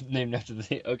called named after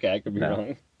the... Okay, I could be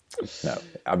wrong. No,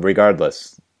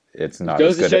 regardless, it's not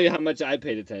goes as good... to show you how much I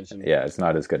paid attention. Yeah, it's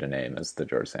not as good a name as the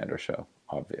George Sanders Show,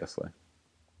 obviously.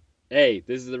 Hey,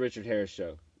 this is the Richard Harris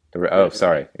Show. Oh,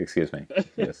 sorry. Excuse me.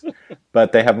 Yes,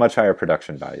 but they have much higher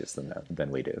production values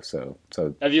than we do. So.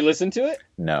 Have you listened to it?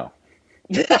 No.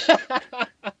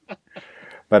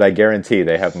 But I guarantee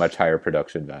they have much higher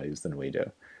production values than we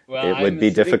do. Well, it would be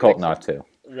difficult not to.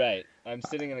 Right. I'm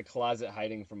sitting in a closet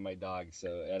hiding from my dog,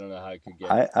 so I don't know how I could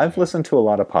get. I've listened to a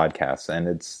lot of podcasts,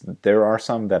 and there are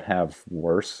some that have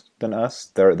worse than us.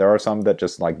 There are some that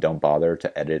just don't bother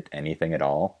to edit anything at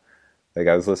all.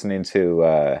 I was listening to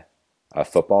a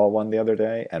football one the other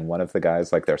day, and one of the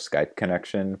guys, their Skype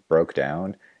connection broke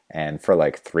down, and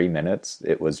for 3 minutes,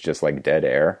 it was just dead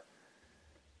air.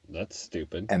 That's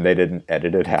stupid. And they didn't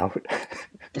edit it out.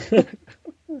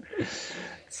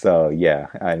 So yeah,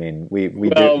 I mean, we do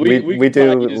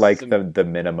the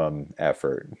minimum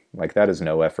effort. That is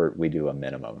no effort. We do a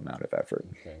minimum amount of effort.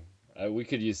 Okay. We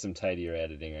could use some tidier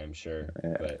editing, I'm sure.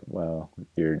 But... Well,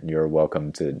 you're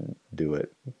welcome to do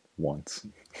it once.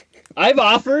 I've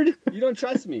offered. You don't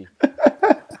trust me.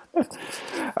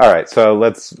 All right, so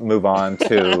let's move on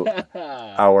to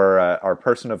our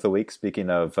person of the week. Speaking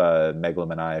of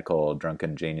megalomaniacal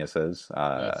drunken geniuses,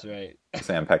 that's right.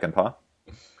 Sam Peckinpah.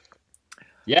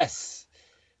 Yes,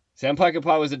 Sam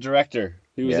Peckinpah was a director.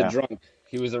 He was a drunk.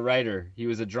 He was a writer. He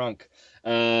was a drunk.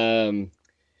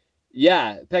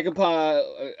 Yeah,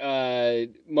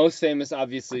 Peckinpah, most famous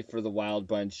obviously for The Wild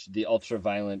Bunch, the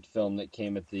ultra-violent film that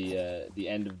came at the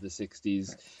end of the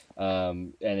 60s,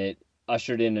 and it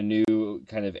ushered in a new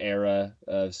kind of era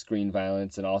of screen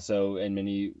violence, and also in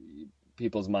many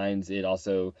people's minds, it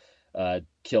also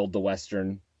killed the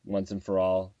Western once and for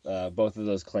all. Both of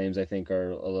those claims, I think,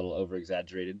 are a little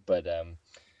over-exaggerated, but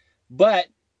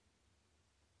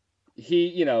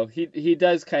he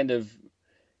does kind of.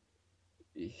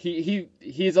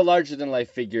 He's a larger than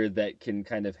life figure that can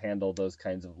kind of handle those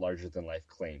kinds of larger than life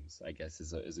claims, I guess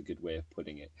is a good way of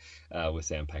putting it, with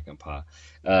Sam Peckinpah.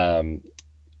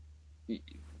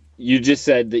 You just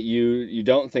said that you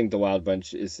don't think The Wild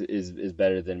Bunch is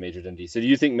better than Major Dundee. So do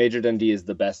you think Major Dundee is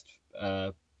the best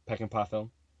Peckinpah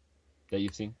film that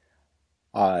you've seen?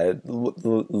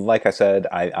 Like I said,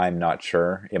 I'm not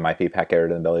sure. It might be Pack Air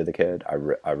to the Belly of the Kid. I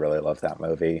really love that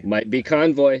movie. Might be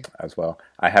Convoy as well.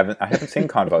 I haven't seen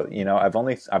Convoy. I've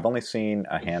only seen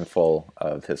a handful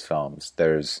of his films.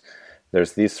 There's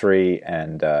these three,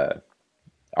 and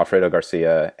Alfredo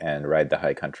Garcia and Ride the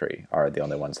High Country are the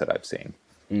only ones that I've seen.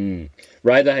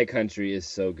 Ride the High Country is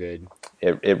so good.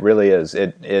 It really is.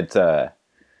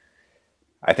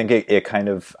 I think it kind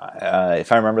of,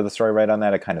 if I remember the story right on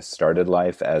that, it kind of started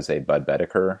life as a Bud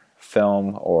Bedecker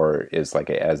film, or is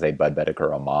as a Bud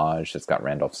Bedecker homage. It's got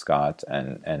Randolph Scott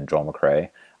and Joel McCrea.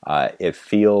 It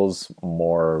feels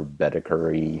more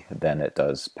Bedecker-y than it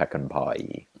does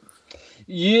Peckinpah-y.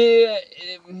 Yeah,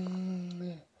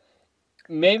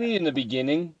 maybe in the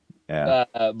beginning. Yeah.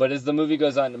 But as the movie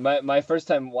goes on, my first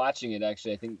time watching it,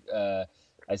 actually,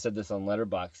 I I said this on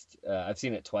Letterboxd. I've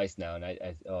seen it twice now, and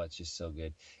it's just so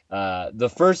good. The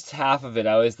first half of it,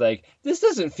 I was like, this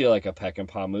doesn't feel like a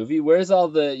Peckinpah movie. Where's all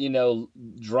the,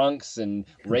 drunks and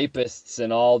rapists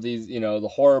and all these, the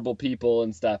horrible people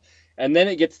and stuff? And then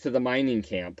it gets to the mining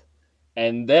camp,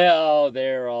 and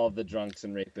they're all the drunks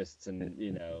and rapists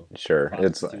and, sure,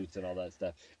 prostitutes and all that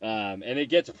stuff. And it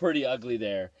gets pretty ugly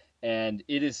there. And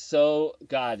it is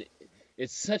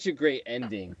it's such a great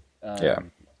ending.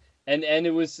 And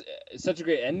it was such a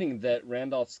great ending that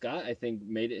Randolph Scott, I think,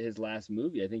 made it his last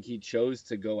movie. I think he chose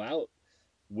to go out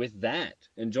with that.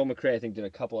 And Joel McCrea, I think, did a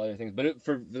couple other things. But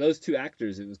for those two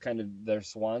actors, it was kind of their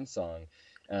swan song.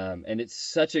 And it's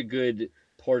such a good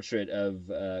portrait of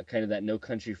kind of that No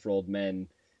Country for Old Men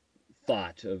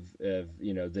thought of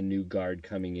the new guard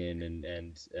coming in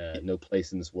and no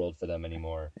place in this world for them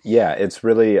anymore. Yeah, it's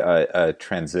really a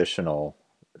transitional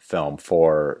film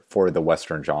for the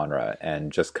Western genre,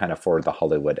 and just kind of for the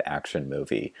Hollywood action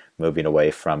movie, moving away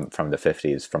from the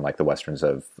 50s, from like the Westerns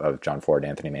of John Ford,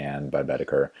 Anthony Mann, Bud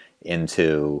Boetticher,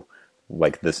 into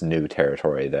like this new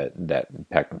territory that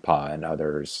Peckinpah and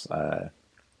others,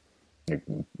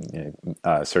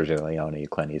 Sergio Leone,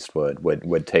 Clint Eastwood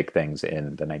would take things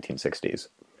in the 1960s.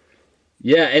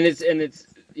 Yeah, and it's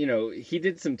he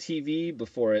did some TV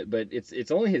before it, but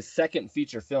it's only his second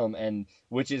feature film, and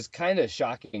which is kind of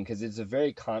shocking because it's a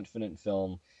very confident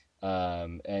film,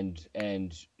 and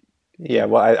yeah,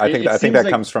 well, I think that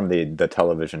like, comes from the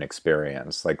television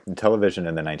experience. Like television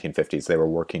in the 1950s, they were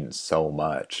working so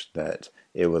much that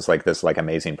it was like this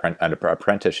amazing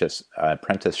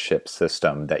apprenticeship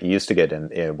system that you used to get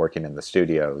in working in the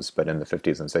studios, but in the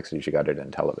 50s and 60s you got it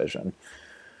in television.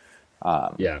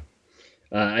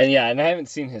 And I haven't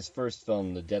seen his first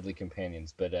film, The Deadly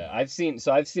Companions, but I've seen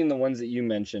the ones that you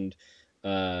mentioned,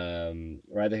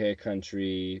 Ride the High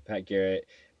Country, Pat Garrett,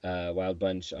 Wild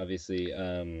Bunch, obviously.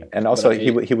 And also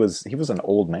he was an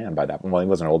old man by that. Well, he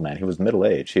wasn't an old man. He was middle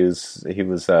aged. He was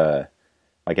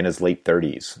like in his late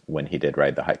 30s when he did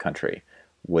Ride the High Country,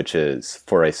 which is,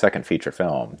 for a second feature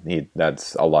film,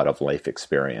 that's a lot of life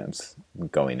experience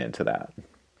going into that.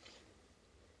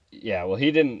 Yeah, well, he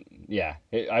didn't. Yeah,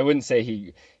 I wouldn't say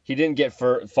he didn't get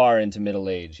far into middle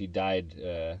age. He died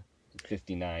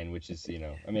 59, which is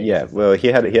Yeah, well, he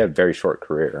had a very short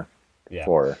career,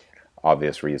 for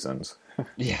obvious reasons.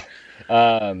 Yeah,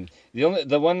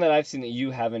 the one that I've seen that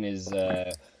you haven't is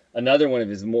another one of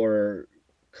his more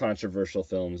controversial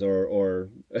films, or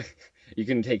you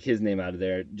can take his name out of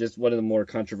there. Just one of the more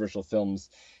controversial films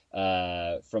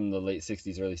from the late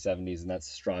 60s, early 70s, and that's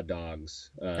Straw Dogs.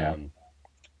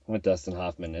 With Dustin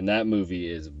Hoffman, and that movie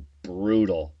is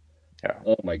brutal. Yeah.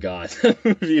 Oh my god.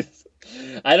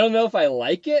 I don't know if I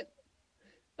like it.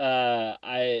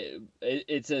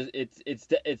 It's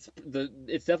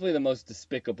definitely the most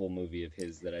despicable movie of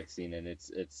his that I've seen, and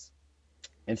it's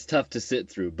tough to sit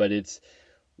through, but it's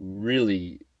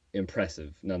really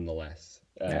impressive nonetheless.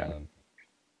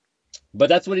 But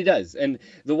that's what he does. And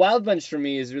The Wild Bunch for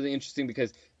me is really interesting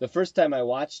because the first time I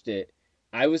watched it,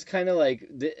 I was kind of like,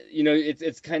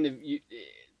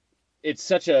 it's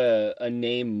such a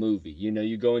name movie.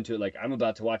 You go into it like, I'm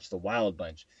about to watch The Wild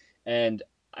Bunch. And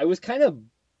I was kind of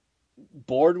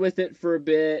bored with it for a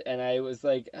bit. And I was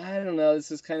like, I don't know,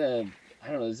 this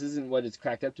isn't what it's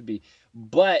cracked up to be.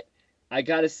 But I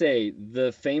got to say,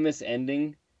 the famous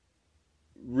ending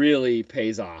really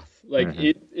pays off. Like,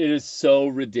 it is so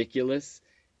ridiculous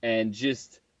and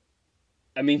just...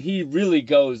 I mean, he really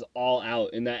goes all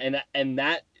out in that, and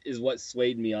that is what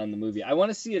swayed me on the movie. I want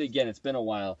to see it again. It's been a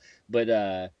while,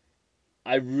 but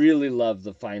I really love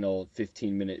the final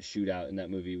 15-minute shootout in that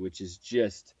movie, which is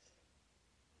just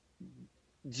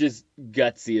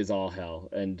gutsy as all hell,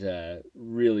 and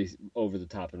really over the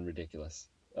top and ridiculous,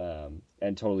 and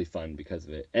totally fun because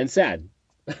of it, and sad.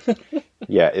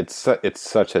 Yeah, it's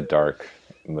such a dark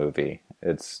movie.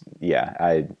 I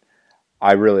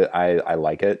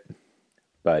like it.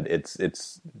 But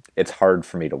it's hard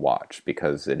for me to watch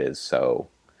because it is so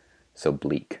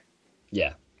bleak.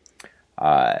 Yeah.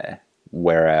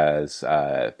 Whereas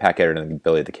Pat Garrett and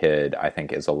Billy the Kid, I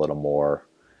think, is a little more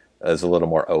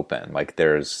open. Like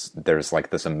there's like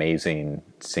this amazing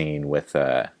scene with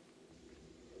who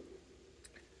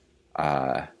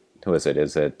is it?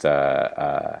 Is it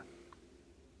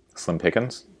Slim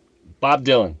Pickens? Bob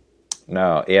Dylan.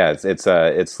 No, yeah, it's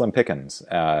Slim Pickens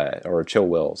or Chill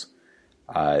Wills.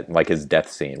 Like his death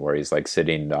scene where he's like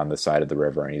sitting on the side of the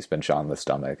river and he's been shot in the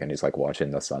stomach and he's like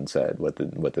watching the sunset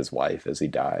with his wife as he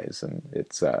dies, and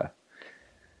it's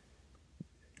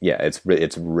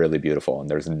really beautiful, and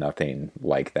there's nothing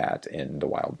like that in The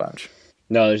Wild Bunch.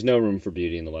 No, there's no room for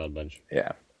beauty in The Wild Bunch.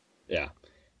 Yeah.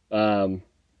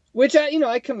 Which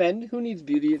I commend. Who needs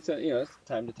beauty? It's it's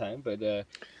time to time, but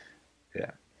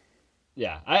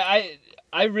yeah.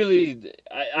 I really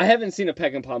haven't seen a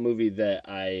Peckinpah movie that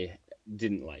I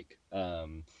didn't like.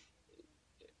 And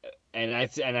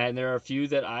there are a few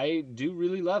that I do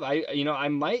really love. I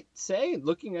might say,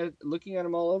 looking at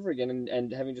them all over again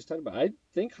and having just talked about it, I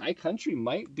think High Country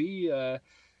might be the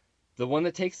one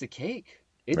that takes the cake.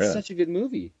 It's Really? such a good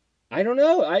movie. I don't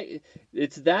know.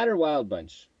 It's that or Wild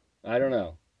Bunch. I don't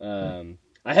know.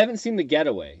 I haven't seen The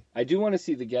Getaway. I do want to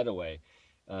see The Getaway,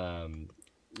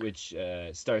 which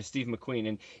stars Steve McQueen.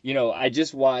 And I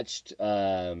just watched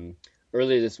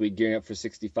earlier this week, gearing up for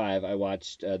 65. I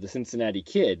watched The Cincinnati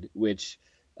Kid, which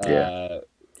is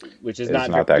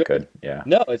not that good. Yeah.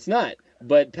 No, it's not.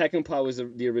 But Peckinpah was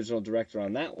the original director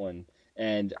on that one,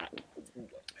 and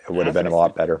it would have been a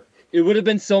lot better. It would have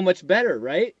been so much better,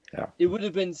 right? Yeah. It would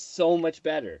have been so much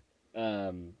better.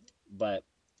 But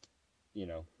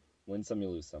win some, you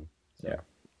lose some. So.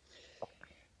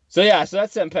 Yeah. So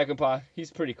that's Sam Peckinpah. He's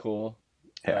pretty cool.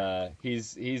 Yeah.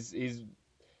 He's he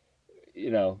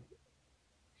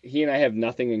and I have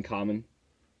nothing in common.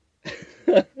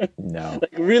 No.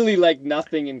 Really,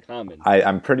 nothing in common.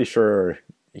 I'm pretty sure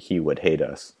he would hate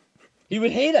us. He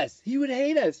would hate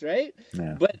us, right?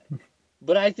 Yeah.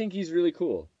 But I think he's really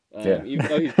cool. Even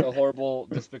though he's a horrible,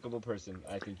 despicable person,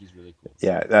 I think he's really cool.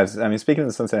 Yeah, speaking of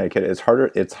the Cincinnati Kid, it's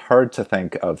hard to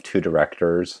think of two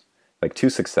directors, two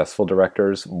successful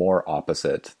directors, more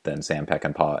opposite than Sam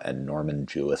Peckinpah and Norman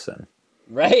Jewison.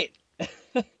 Right.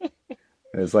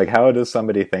 It's how does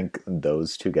somebody think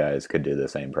those two guys could do the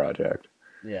same project?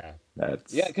 Yeah.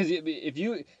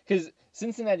 Because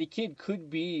Cincinnati Kid could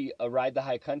be a Ride the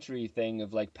High Country thing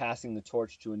of passing the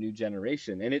torch to a new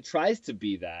generation, and it tries to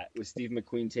be that with Steve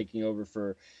McQueen taking over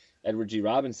for Edward G.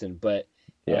 Robinson. But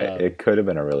it could have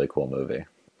been a really cool movie.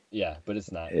 Yeah, but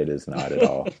it's not. It is not at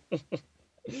all.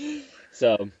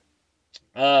 So,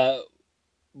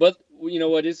 but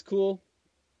what is cool?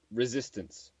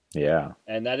 Resistance. Yeah.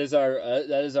 And that is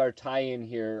our tie-in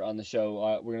here on the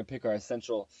show. We're gonna pick our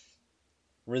essential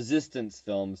Resistance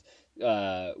films,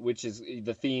 which is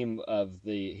the theme of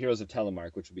the Heroes of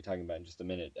Telemark, which we'll be talking about in just a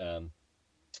minute.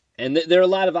 And there are a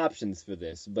lot of options for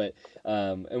this, but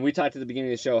and we talked at the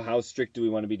beginning of the show, how strict do we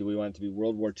want to be? Do we want it to be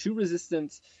World War II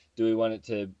resistance? Do we want it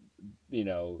to,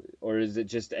 or is it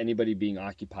just anybody being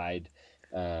occupied?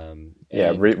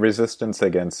 Resistance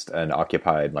against an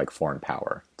occupied foreign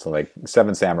power. So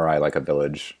Seven Samurai, a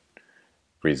village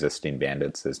resisting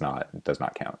bandits, does not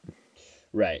count.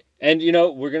 Right. And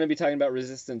we're going to be talking about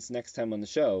resistance next time on the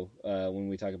show when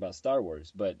we talk about Star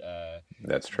Wars, but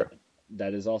that's true.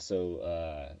 That is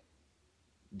also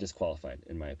disqualified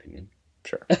in my opinion.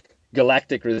 Sure.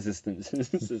 Galactic resistance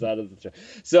is out of the show.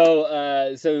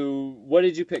 So what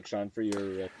did you pick, Sean, for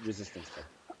your resistance film?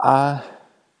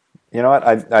 You know what?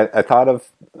 I thought of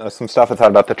some stuff. I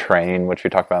thought about The Train, which we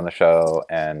talked about on the show,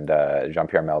 and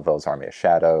Jean-Pierre Melville's Army of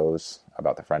Shadows,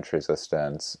 about the French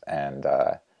resistance, and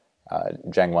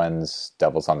Zhang Wen's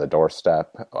Devils on the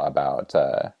Doorstep, about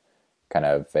kind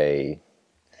of a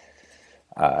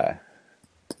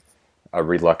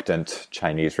reluctant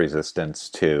Chinese resistance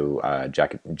to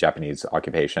Japanese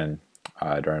occupation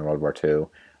during World War II.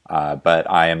 But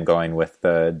I am going with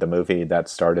the movie that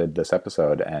started this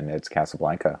episode, and it's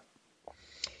Casablanca.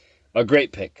 A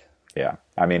great pick. Yeah,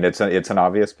 I mean it's an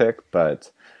obvious pick, but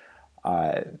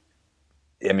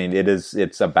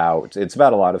it's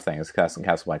about a lot of things.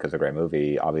 Casablanca is a great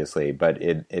movie, obviously, but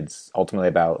it's ultimately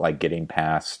about getting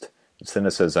past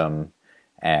cynicism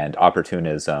and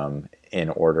opportunism in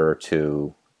order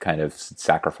to kind of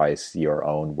sacrifice your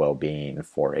own well-being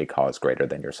for a cause greater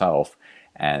than yourself,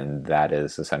 and that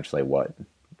is essentially what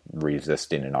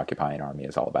resisting an occupying army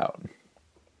is all about.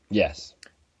 Yes.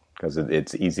 Because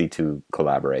it's easy to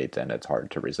collaborate and it's hard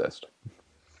to resist.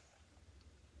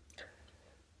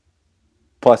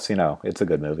 Plus, it's a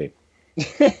good movie.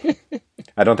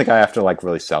 I don't think I have to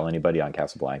really sell anybody on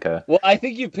Casablanca. Well, I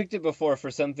think you picked it before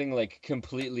for something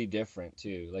completely different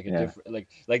too, different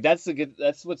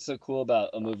that's what's so cool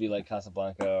about a movie like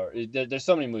Casablanca. Or there's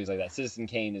so many movies like that. Citizen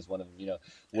Kane is one of them.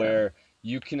 Where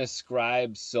you can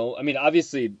ascribe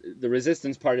obviously the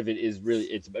resistance part of it is really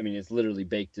it's literally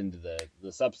baked into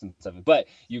the substance of it. But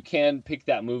you can pick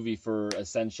that movie for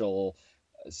essential.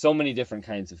 So many different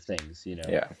kinds of things,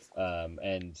 Yeah.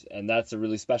 And that's a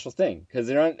really special thing because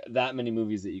there aren't that many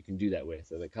movies that you can do that with.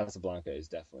 So the Casablanca is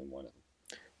definitely one of them.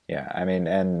 Yeah, I mean,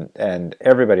 and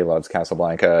everybody loves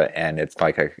Casablanca, and it's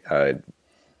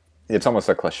it's almost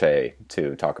a cliche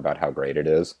to talk about how great it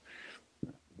is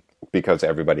because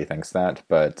everybody thinks that,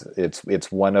 but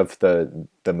it's one of the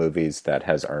movies that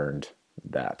has earned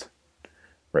that.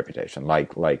 reputation,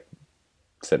 like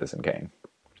Citizen Kane.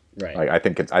 Right. Like, I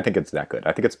think it's that good.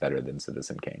 I think it's better than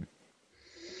Citizen Kane.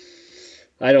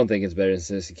 I don't think it's better than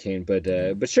Citizen Kane,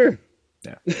 but sure.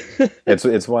 Yeah,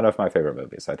 it's one of my favorite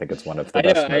movies. I think it's one of the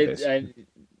best movies.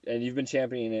 And you've been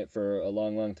championing it for a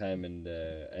long, long time, and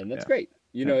that's great.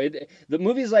 You know, the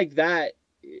movies like that,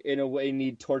 in a way,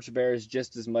 need torchbearers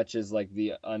just as much as like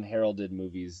the unheralded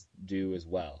movies do as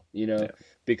well. You know,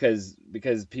 because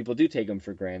people do take them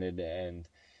for granted, and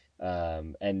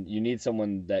you need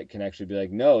someone that can actually be like,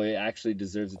 no, it actually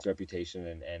deserves its reputation,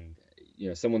 and you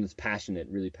know, someone that's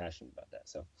really passionate about that.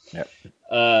 So,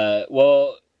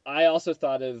 well, I also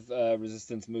thought of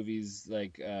Resistance movies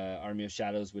like Army of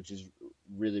Shadows, which is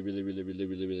really, really, really, really,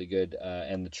 really, really good,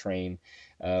 and The Train,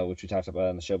 which we talked about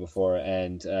on the show before,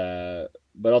 and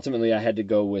but ultimately I had to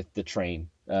go with The Train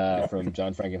from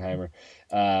John Frankenheimer.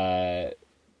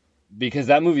 Because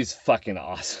that movie's fucking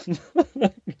awesome.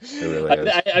 It really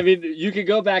is. I mean, you could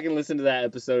go back and listen to that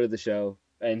episode of the show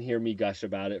and hear me gush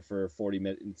about it for 40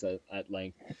 minutes at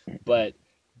length. But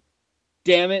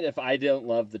damn it if I don't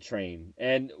love The Train.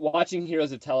 And watching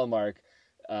Heroes of Telemark,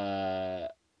 I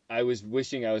was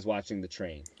wishing I was watching The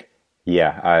Train.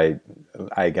 Yeah,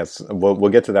 I guess we'll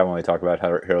get to that when we talk about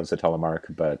Heroes of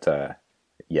Telemark, but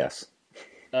yes.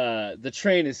 The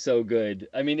Train is so good.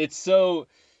 I mean, it's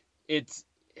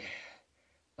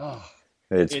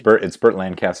Burt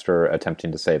Lancaster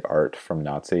attempting to save art from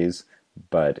Nazis,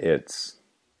 but it's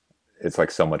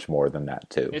like so much more than that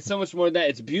too. It's so much more than that.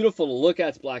 It's beautiful to look at.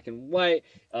 It's black and white.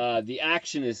 The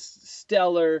action is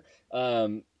stellar.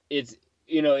 It's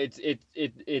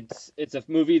a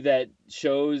movie that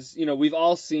shows, you know, we've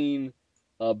all seen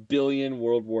a billion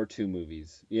World War II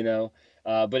movies, you know,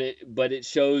 but it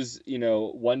shows, you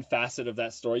know, one facet of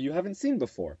that story you haven't seen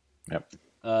before. Yep.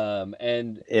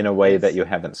 And in a way that you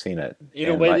haven't seen it,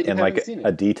 seen it.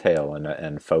 A detail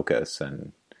and focus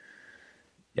and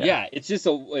it's just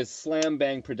a slam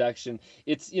bang production.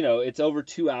 It's, you know, it's over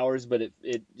 2 hours, but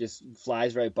it just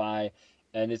flies right by,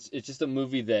 and it's just a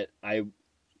movie that I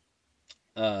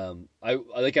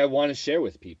want to share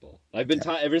with people. I've been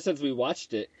ever since we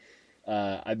watched it.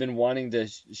 I've been wanting to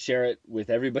share it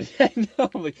with everybody I know.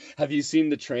 Like, have you seen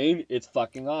The Train? It's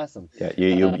fucking awesome. Yeah,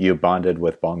 you bonded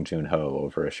with Bong Joon-ho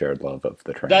over a shared love of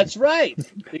The Train. That's right.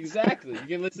 Exactly. You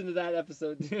can listen to that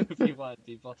episode too if you want,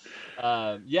 people.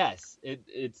 Yes,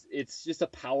 it's just a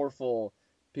powerful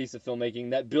piece of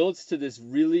filmmaking that builds to this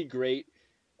really great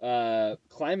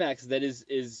climax that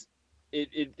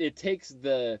it takes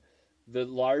the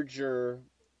larger,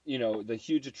 you know, the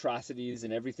huge atrocities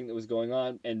and everything that was going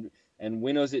on and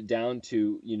winnows it down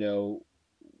to, you know,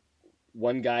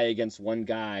 one guy against one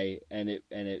guy,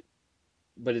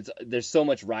 but there's so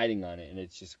much riding on it, and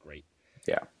it's just great.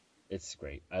 Yeah, it's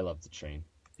great. I love The Train.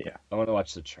 Yeah, I want to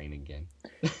watch The Train again.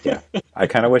 Yeah, I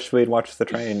kind of wish we'd watched The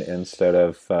Train instead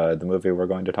of the movie we're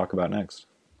going to talk about next.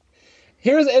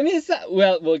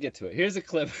 We'll get to it. Here's a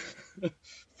clip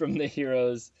from the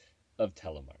Heroes of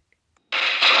Telemark.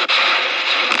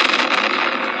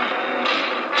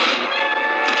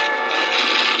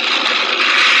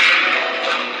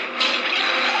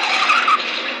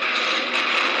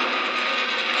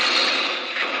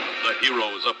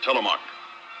 Heroes of Telemark.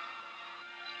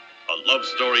 A love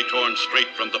story torn straight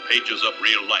from the pages of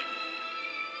real life.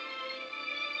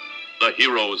 The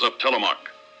Heroes of Telemark.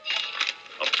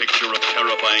 A picture of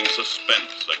terrifying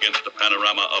suspense against a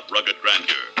panorama of rugged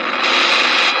grandeur.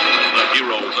 The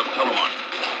Heroes of Telemark.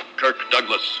 Kirk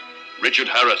Douglas, Richard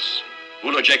Harris,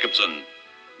 Ulla Jacobson,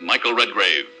 Michael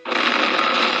Redgrave.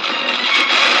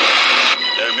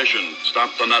 Their mission,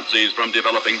 stop the Nazis from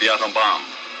developing the atom bomb.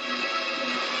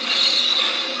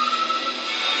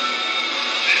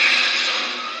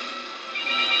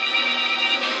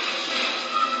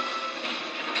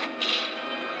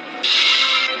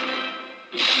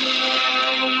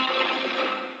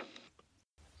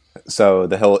 So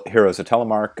the Heroes of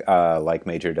Telemark, like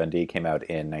Major Dundee, came out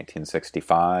in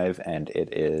 1965, and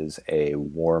it is a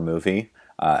war movie.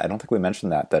 I don't think we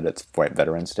mentioned that it's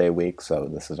Veterans Day week, so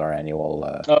this is our annual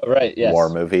war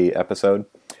movie episode.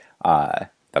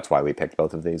 That's why we picked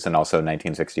both of these. And also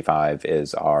 1965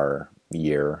 is our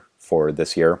year for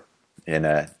this year.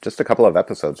 In just a couple of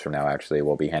episodes from now, actually,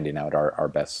 we'll be handing out our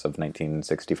bests of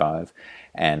 1965.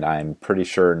 And I'm pretty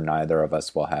sure neither of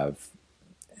us will have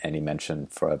any mention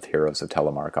of Heroes of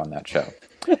Telemark on that show.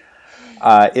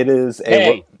 It is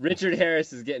Richard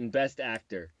Harris is getting Best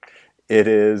Actor. It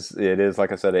is,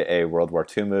 like I said, a World War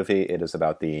II movie. It is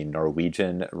about the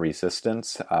Norwegian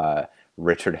resistance.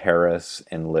 Richard Harris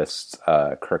enlists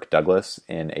Kirk Douglas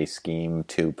in a scheme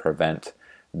to prevent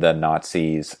the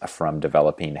Nazis from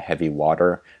developing heavy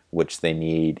water, which they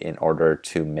need in order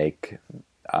to make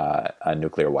a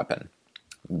nuclear weapon,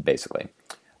 basically.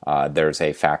 There's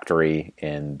a factory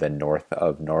in the north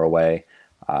of Norway.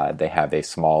 They have a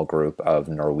small group of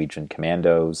Norwegian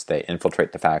commandos. They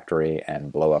infiltrate the factory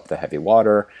and blow up the heavy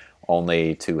water,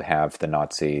 only to have the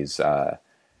Nazis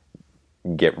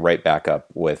get right back up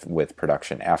with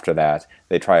production. After that,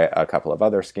 they try a couple of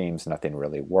other schemes. Nothing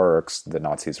really works. The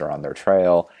Nazis are on their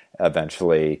trail.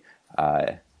 Eventually,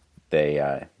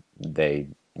 they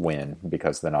win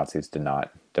because the Nazis did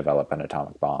not develop an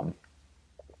atomic bomb.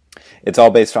 It's all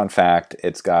based on fact.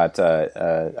 It's got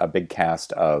a big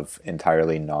cast of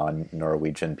entirely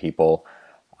non-Norwegian people.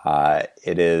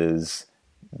 It is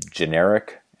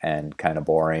generic and kind of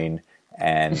boring,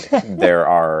 and there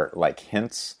are like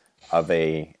hints of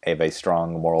a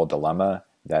strong moral dilemma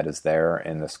that is there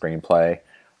in the screenplay,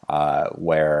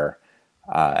 where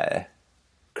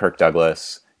Kirk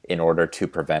Douglas, in order to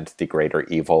prevent the greater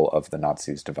evil of the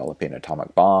Nazis developing an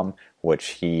atomic bomb,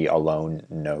 which he alone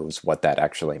knows what that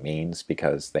actually means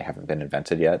because they haven't been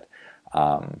invented yet,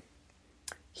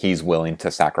 he's willing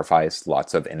to sacrifice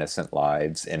lots of innocent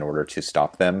lives in order to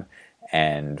stop them.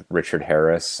 And Richard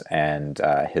Harris and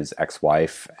his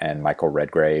ex-wife and Michael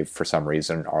Redgrave, for some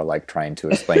reason, are like trying to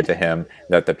explain to him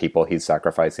that the people he's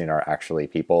sacrificing are actually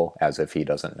people, as if he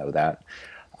doesn't know that.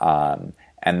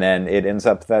 And then it ends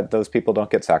up that those people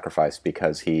don't get sacrificed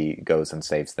because he goes and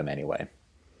saves them anyway.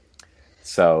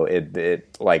 So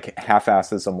it like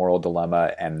half-asses a moral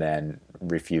dilemma and then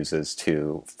refuses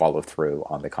to follow through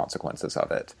on the consequences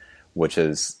of it, which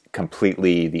is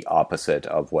completely the opposite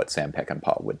of what Sam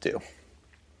Peckinpah would do.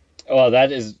 Oh,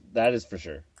 that is for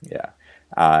sure. Yeah.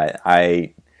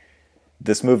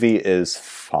 This movie is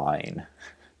fine.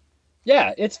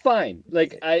 Yeah, it's fine.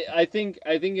 Like I think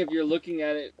if you're looking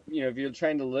at it, if you're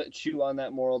trying to chew on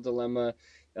that moral dilemma,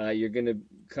 you're gonna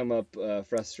come up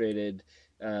frustrated.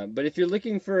 But if you're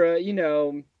looking for I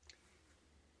don't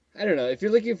know, if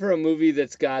you're looking for a movie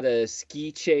that's got a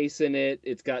ski chase in it,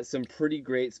 it's got some pretty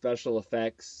great special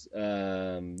effects.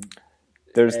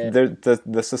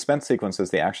 The suspense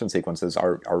sequences, the action sequences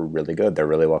are really good. They're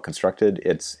really well constructed.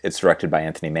 It's directed by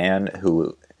Anthony Mann,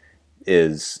 who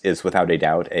is without a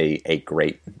doubt a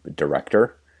great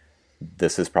director.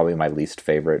 This is probably my least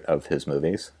favorite of his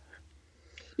movies.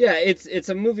 Yeah, it's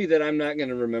a movie that I'm not going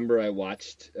to remember I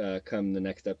watched come the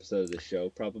next episode of the show,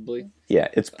 probably. Yeah,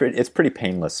 it's pretty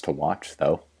painless to watch,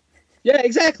 though. Yeah,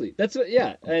 exactly. That's what.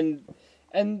 Yeah, and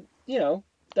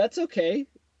that's okay.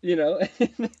 But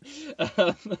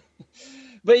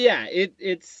yeah,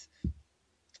 it's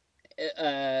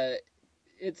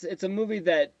a movie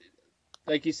that,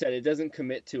 like you said, it doesn't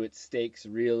commit to its stakes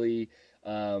really.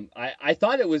 I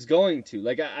thought it was going to.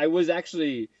 Like I was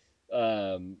actually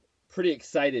pretty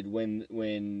excited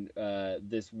when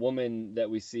this woman that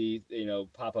we see,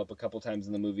 pop up a couple times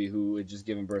in the movie, who had just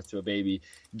given birth to a baby,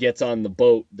 gets on the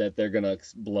boat that they're gonna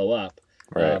blow up.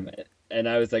 Right. And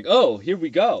I was like, oh, here we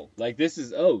go. Like this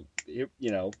is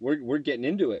we're getting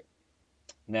into it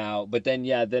now. But then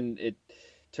then it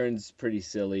turns pretty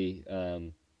silly.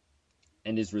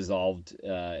 And is resolved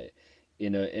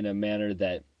in a manner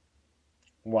that,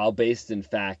 while based in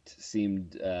fact,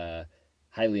 seemed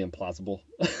highly implausible.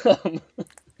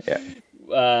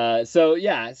 Yeah. So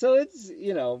it's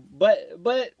but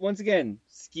once again,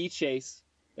 ski chase,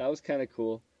 that was kind of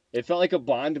cool. It felt like a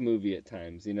Bond movie at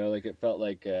times. Like it felt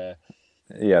like.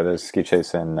 Yeah, there's ski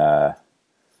chase in. Was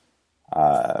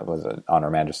it On Her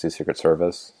Majesty's Secret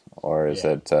Service, or is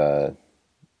it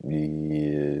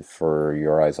For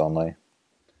Your Eyes Only?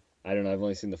 I don't know. I've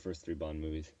only seen the first 3 Bond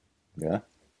movies. Yeah.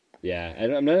 Yeah,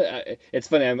 I'm not. It's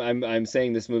funny. I'm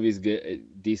saying this movie's good,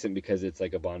 decent because it's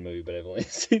like a Bond movie, but I've only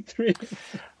seen 3.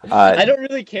 I don't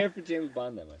really care for James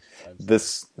Bond that much.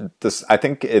 This I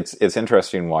think it's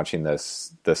interesting watching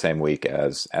this the same week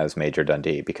as Major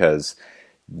Dundee, because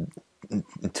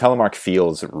Telemark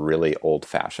feels really old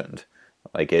fashioned.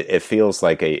 Like it feels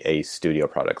like a studio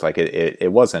product. Like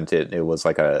it wasn't. It was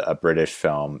like a British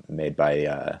film made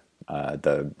by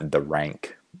the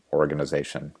Rank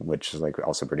organization, which is like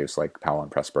also produced like Powell and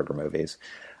Pressburger movies.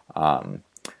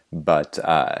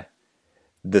 But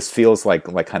this feels like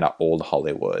kind of old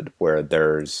Hollywood, where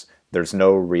there's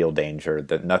no real danger,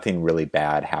 that nothing really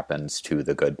bad happens to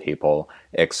the good people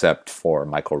except for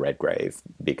Michael Redgrave,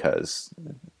 because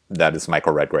that is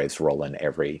Michael Redgrave's role in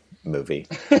every movie.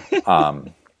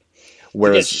 Whereas,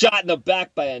 he gets shot in the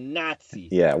back by a Nazi.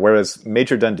 Yeah, whereas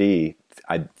Major Dundee,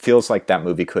 feels like that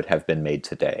movie could have been made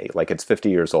today. Like, it's 50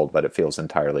 years old, but it feels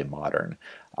entirely modern.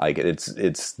 Like,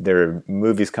 they're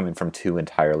movies coming from 2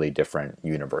 entirely different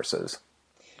universes.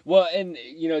 Well, and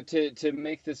to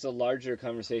make this a larger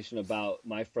conversation about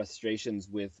my frustrations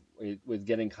with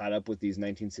getting caught up with these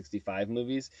 1965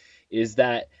 movies, is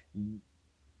that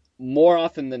more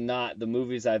often than not, the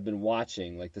movies I've been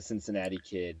watching, like the Cincinnati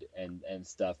Kid and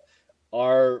stuff,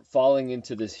 are falling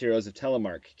into this Heroes of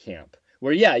Telemark camp.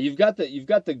 Where you've got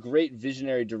the great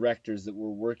visionary directors that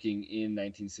were working in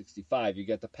 1965. You've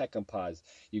got the Peckinpahs,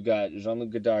 you've got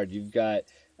Jean-Luc Godard, you've got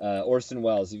Orson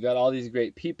Welles, you've got all these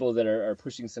great people that are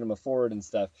pushing cinema forward and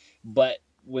stuff. But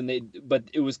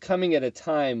it was coming at a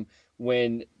time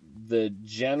when the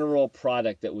general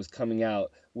product that was coming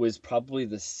out was probably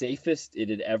the safest it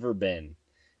had ever been.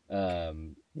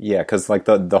 Yeah, because like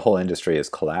the whole industry is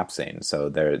collapsing, so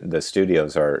the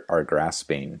studios are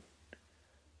grasping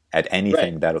at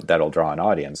anything that'll draw an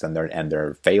audience, and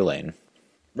they're failing.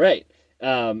 Right.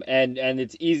 And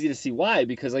it's easy to see why,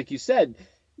 because like you said,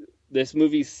 this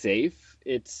movie's safe.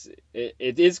 It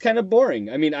is kind of boring.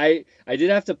 I mean, I did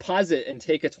have to pause it and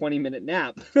take a 20-minute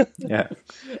nap. Yeah.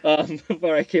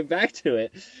 Before I came back to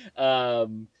it.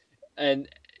 And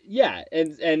yeah,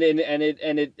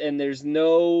 and there's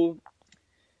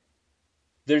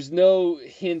no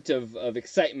hint of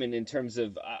excitement in terms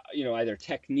of either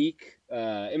technique.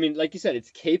 I mean, like you said,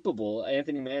 it's capable.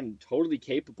 Anthony Mann, totally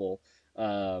capable,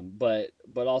 but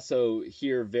also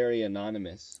here very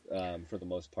anonymous for the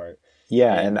most part.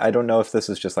 Yeah, and I don't know if this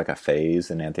is just like a phase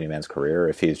in Anthony Mann's career,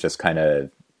 if he's just kind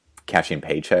of cashing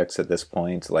paychecks at this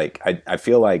point. Like I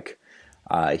feel like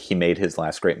he made his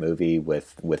last great movie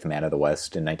with Man of the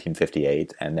West in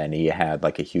 1958, and then he had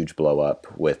like a huge blow up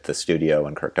with the studio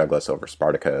and Kirk Douglas over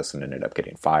Spartacus, and ended up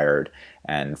getting fired.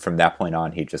 And from that point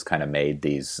on, he just kind of made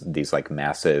these like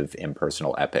massive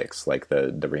impersonal epics, like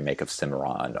the remake of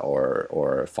Cimarron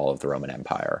or Fall of the Roman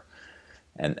Empire,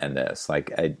 and this.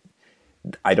 Like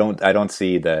I don't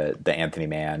see the Anthony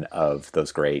Mann of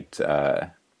those great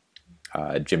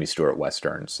Jimmy Stewart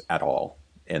westerns at all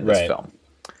in this film.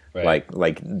 Right.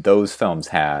 Like those films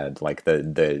had like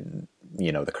the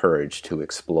courage to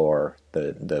explore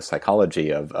the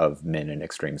psychology of men in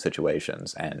extreme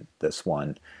situations, and this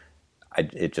one,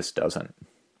 it just doesn't.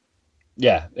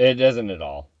 Yeah, it doesn't at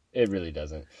all. It really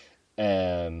doesn't.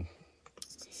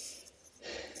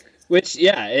 Which,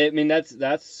 yeah, I mean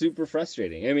that's super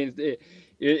frustrating. I mean,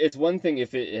 it's one thing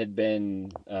if it had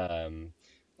been a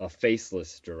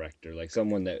faceless director, like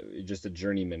someone that just a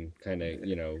journeyman kind of,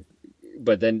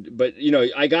 But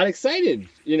I got excited.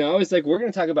 I was like, we're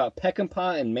going to talk about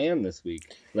Peckinpah and Mann this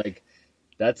week. Like,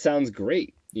 that sounds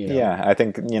great. Yeah, I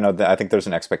think I think there's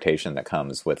an expectation that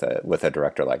comes with a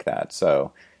director like that.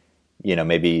 So,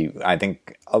 maybe I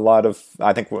think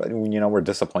we're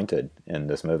disappointed in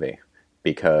this movie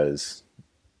because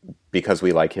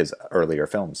we like his earlier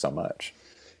films so much.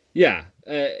 Yeah,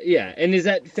 yeah. And is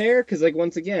that fair? Because like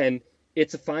once again,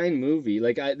 it's a fine movie.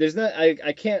 Like there's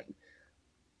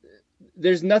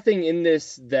nothing in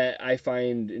this that I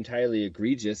find entirely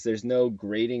egregious. There's no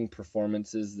grating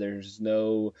performances. There's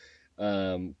no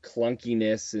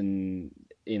clunkiness in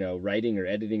writing or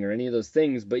editing or any of those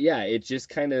things. But yeah, it just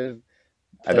kind of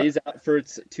plays out for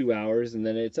its 2 hours and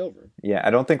then it's over. Yeah, I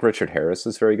don't think Richard Harris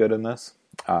is very good in this.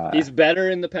 He's better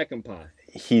in the Peckinpah.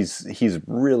 He's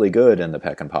really good in the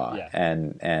Peckinpah, yeah.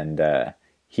 and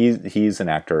he's an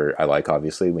actor I like.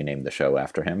 Obviously, we named the show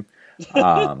after him.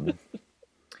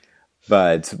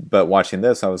 But watching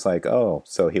this, I was like, oh,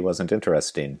 so he wasn't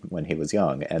interesting when he was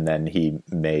young, and then he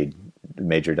made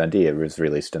Major Dundee. It was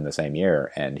released in the same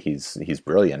year, and he's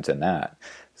brilliant in that.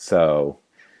 So,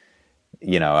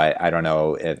 I don't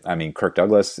know. I mean, Kirk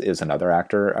Douglas is another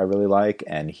actor I really like,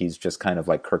 and he's just kind of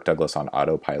like Kirk Douglas on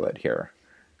autopilot here.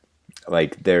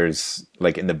 Like there's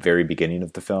like in the very beginning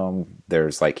of the film,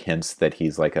 there's like hints that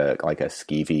he's like a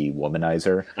skeevy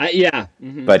womanizer. Yeah.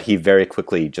 Mm-hmm. But he very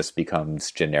quickly just becomes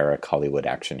generic Hollywood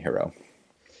action hero.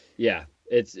 Yeah.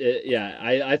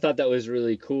 I thought that was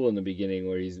really cool in the beginning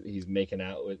where he's making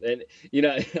out with, and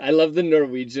I love the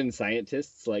Norwegian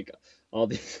scientists, like all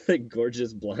these like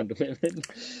gorgeous blonde women.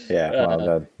 Yeah,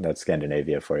 well, that's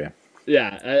Scandinavia for you.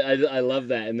 Yeah, I love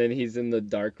that. And then he's in the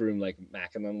dark room, like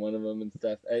macking on one of them and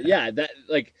stuff. Yeah, that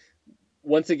like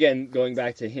once again going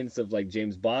back to hints of like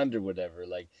James Bond or whatever.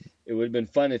 Like it would have been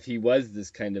fun if he was this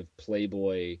kind of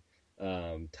playboy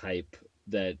type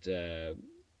that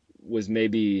was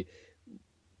maybe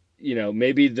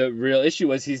the real issue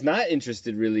was he's not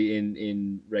interested really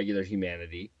in regular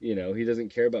humanity. He doesn't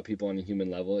care about people on a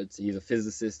human level. He's a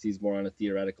physicist. He's more on a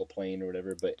theoretical plane or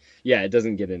whatever. But yeah, it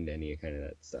doesn't get into any kind of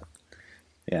that stuff.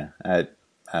 Yeah, I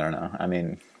don't know. I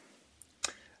mean,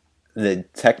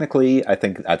 Technically, I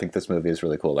think this movie is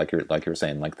really cool. Like you were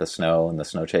saying, like the snow and the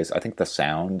snow chase. I think the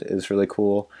sound is really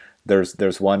cool.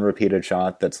 There's one repeated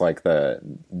shot that's like the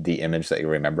image that you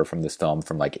remember from this film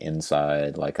from like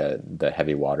inside, like the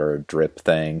heavy water drip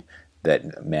thing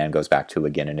that Mann goes back to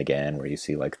again and again, where you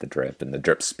see like the drip, and the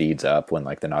drip speeds up when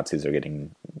like the Nazis are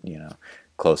getting, you know,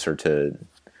 closer to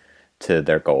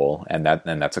their goal, and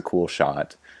that's a cool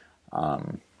shot.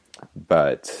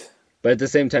 But at the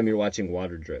same time, you're watching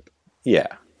water drip.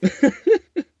 Yeah.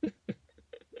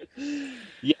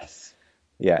 Yes.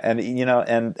 Yeah, and you know,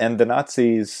 and the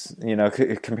Nazis, you know,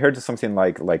 compared to something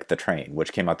like The Train,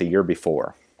 which came out the year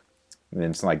before, and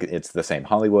it's the same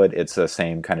Hollywood, it's the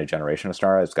same kind of generation of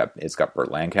star. It's got Burt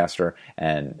Lancaster,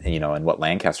 and you know, and what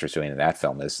Lancaster's doing in that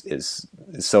film is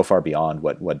so far beyond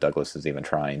what Douglas is even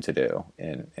trying to do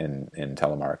in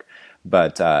Telemark.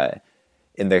 But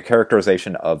in the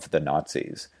characterization of the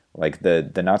Nazis, like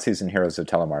the Nazis in Heroes of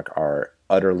Telemark are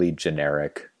utterly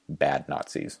generic bad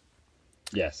Nazis.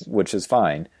 Yes. Which is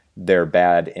fine. They're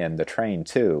bad in The Train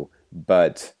too,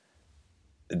 but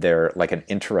they're like an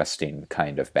interesting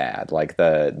kind of bad. Like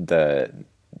the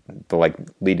like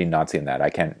leading Nazi in that, I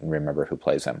can't remember who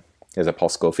plays him. Is it Paul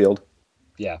Scofield?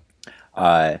 Yeah.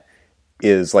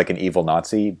 Is like an evil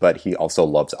Nazi, but he also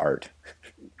loves art.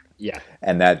 Yeah.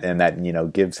 And that you know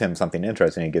gives him something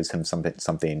interesting. It gives him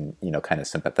something you know kind of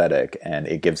sympathetic, and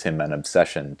it gives him an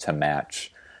obsession to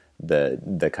match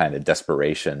the kind of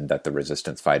desperation that the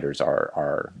resistance fighters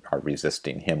are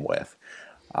resisting him with.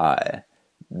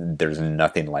 There's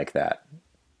nothing like that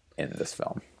in this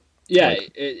film. Yeah,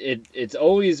 like, it's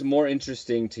always more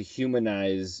interesting to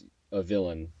humanize a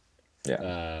villain,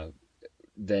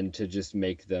 than to just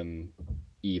make them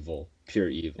evil, pure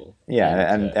evil.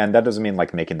 Yeah, and that doesn't mean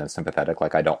like making them sympathetic.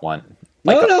 Like I don't want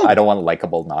I don't want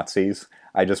likable Nazis.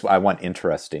 I want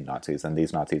interesting Nazis, and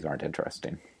these Nazis aren't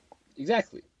interesting.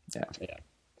 Exactly. Yeah.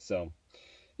 So,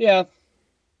 yeah.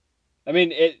 I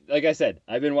mean, like I said,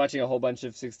 I've been watching a whole bunch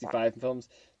of 65 films.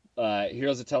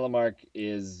 Heroes of Telemark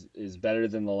is better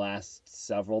than the last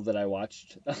several that I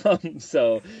watched.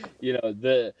 So, you know,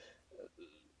 the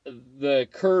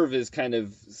curve is kind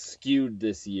of skewed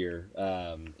this year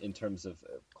in terms of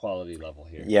quality level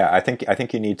here. Yeah, I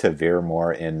think you need to veer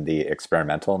more in the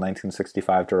experimental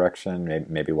 1965 direction.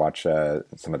 Maybe watch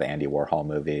some of the Andy Warhol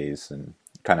movies and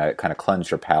kind of cleanse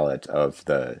your palate of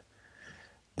the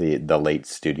late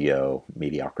studio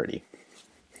mediocrity.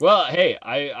 Well, hey,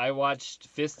 I watched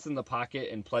Fists in the Pocket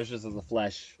and Pleasures of the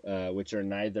Flesh, which are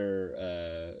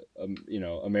neither you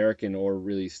know, American or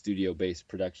really studio based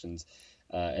productions,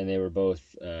 and they were both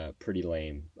pretty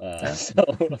lame.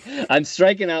 So I'm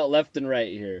striking out left and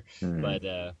right here,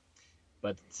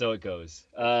 but so it goes.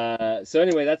 So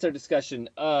anyway, that's our discussion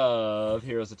of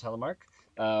Heroes of Telemark.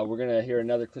 We're going to hear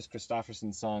another Chris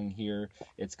Christopherson song here.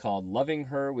 It's called Loving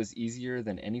Her Was Easier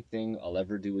Than Anything I'll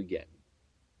Ever Do Again.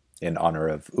 In honor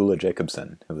of Ulla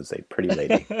Jacobson, who was a pretty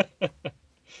lady.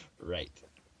 Right.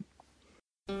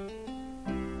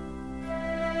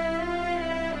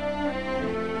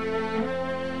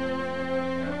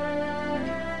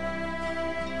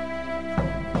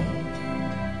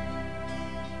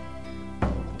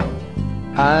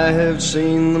 I have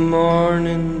seen the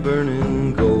morning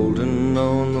burning golden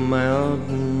on the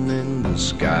mountain in the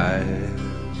sky.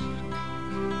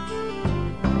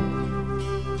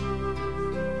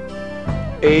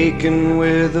 Aching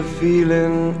with the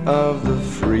feeling of the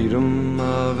freedom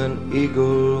of an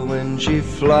eagle when she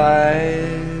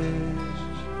flies.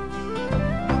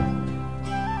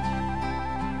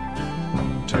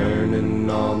 Turning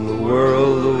on the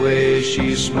world the way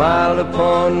she smiled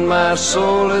upon my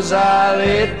soul as I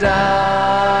lay dying.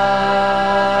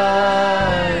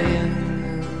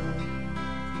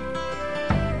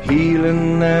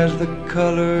 Healing as the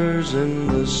colors in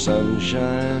the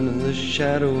sunshine and the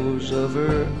shadows of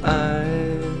her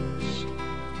eyes.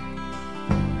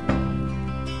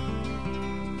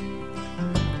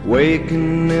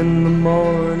 Waking in the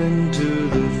morning to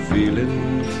the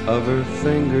feeling of her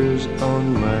fingers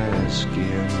on my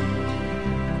skin.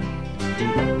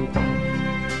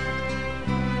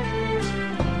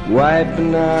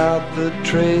 Wiping out the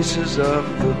traces of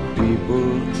the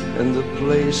people and the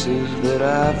places that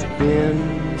I've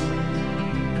been.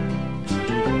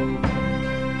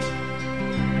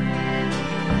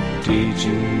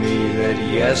 Teaching me that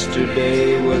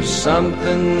yesterday was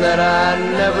something that I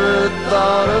never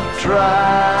thought of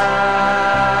trying.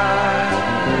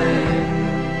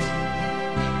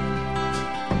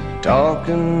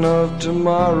 Talking of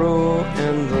tomorrow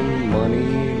and the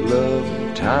money, love,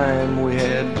 and time we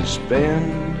had to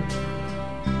spend.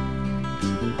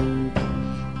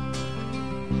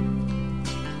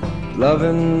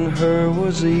 Loving her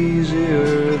was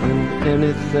easier than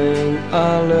anything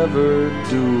I'll ever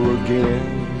do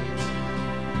again.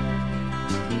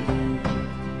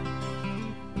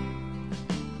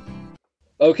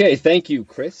 Okay, thank you,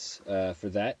 Chris, for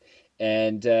that.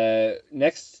 And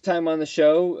next time on the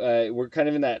show, we're kind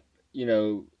of in that,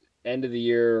 end of the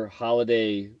year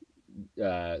holiday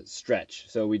stretch.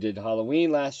 So we did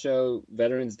Halloween last show,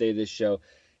 Veterans Day this show.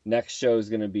 Next show is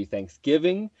going to be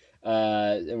Thanksgiving,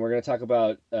 and we're going to talk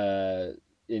about,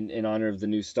 in honor of the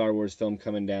new Star Wars film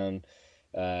coming down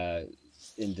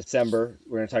in December,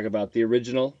 we're going to talk about the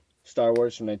original Star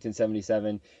Wars from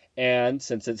 1977. And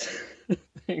since it's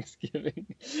Thanksgiving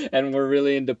and we're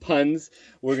really into puns,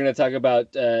 we're going to talk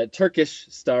about Turkish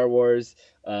Star Wars,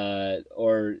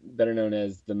 or better known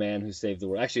as The Man Who Saved the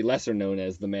World. Actually, lesser known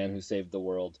as The Man Who Saved the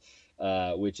World,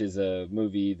 which is a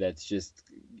movie that's just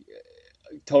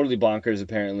totally bonkers,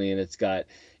 apparently. And it's got,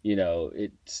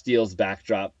 it steals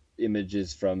backdrop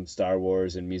images from Star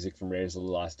Wars and music from Raiders of the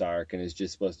Lost Ark and is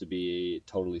just supposed to be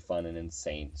totally fun and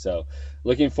insane. So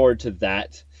looking forward to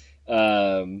that.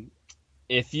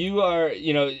 If you are,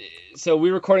 so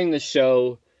we're recording this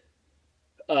show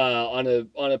on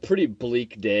a pretty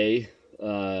bleak day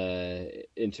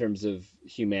in terms of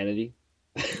humanity,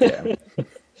 Yeah.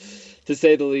 to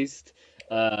say the least,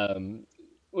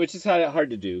 which is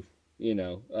hard to do,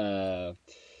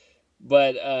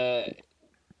 but I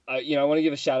want to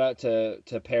give a shout out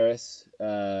to Paris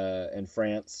and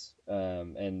France,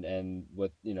 and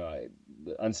what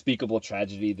the unspeakable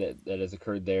tragedy that has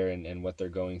occurred there and what they're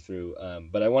going through.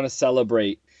 But I want to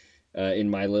celebrate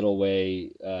in my little way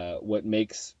what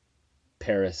makes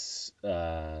Paris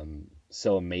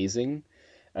so amazing.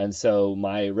 And so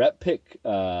my rep pick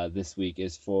this week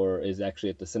is actually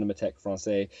at the Cinémathèque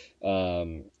Française,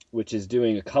 which is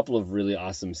doing a couple of really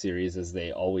awesome series, as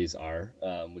they always are,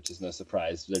 which is no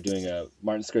surprise. They're doing a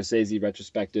Martin Scorsese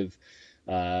retrospective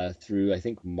through, I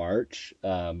think, March,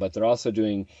 but they're also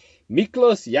doing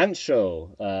Miklos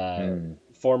Janšo,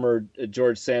 former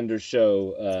George Sanders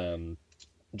Show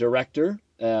director,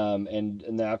 and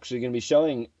they're actually going to be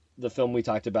showing the film we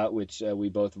talked about, which we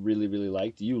both really, really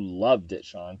liked. You loved it,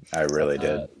 Sean. I really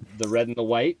did. The Red and the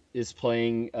White is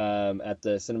playing at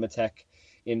the Cinémathèque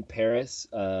in Paris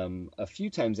a few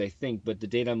times, I think, but the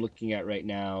date I'm looking at right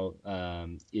now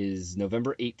is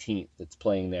November 18th. It's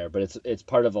playing there, but it's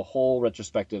part of a whole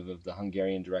retrospective of the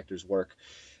Hungarian director's work.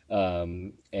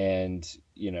 And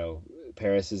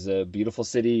Paris is a beautiful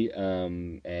city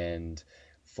and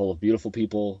full of beautiful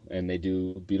people, and they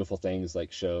do beautiful things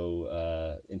like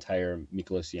show entire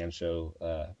Miklos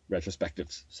Janšo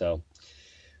retrospectives. So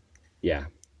yeah.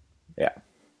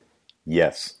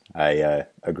 Yes, I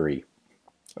agree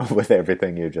with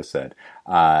everything you just said.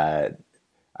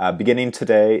 Beginning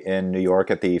today in New York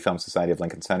at the Film Society of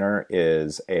Lincoln Center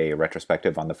is a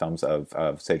retrospective on the films of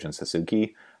Seijun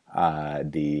Suzuki,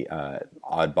 the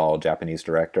oddball Japanese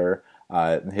director.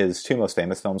 His two most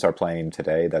famous films are playing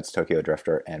today. That's Tokyo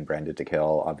Drifter and Branded to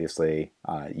Kill. Obviously,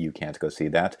 you can't go see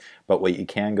that. But what you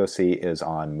can go see is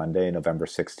on Monday, November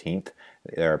 16th.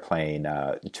 They're playing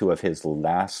two of his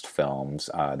last films.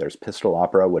 There's Pistol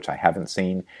Opera, which I haven't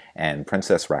seen, and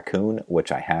Princess Raccoon,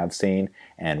 which I have seen,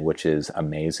 and which is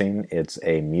amazing. It's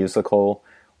a musical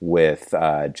with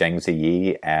Zhang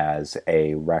Ziyi as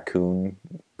a raccoon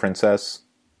princess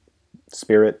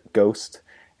spirit ghost.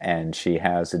 And she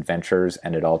has adventures,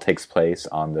 and it all takes place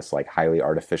on this highly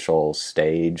artificial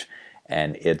stage,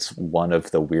 and it's one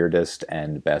of the weirdest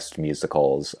and best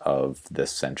musicals of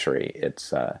this century.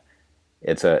 It's a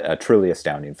truly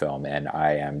astounding film, and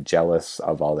I am jealous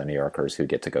of all the New Yorkers who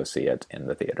get to go see it in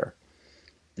the theater.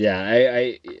 Yeah,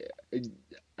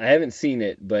 I haven't seen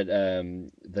it, but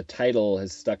the title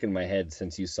has stuck in my head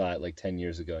since you saw it 10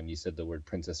 years ago, and you said the word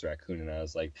Princess Raccoon, and I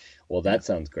was like, well, that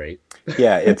sounds great.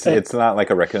 Yeah, it's not like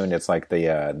a raccoon. It's like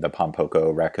the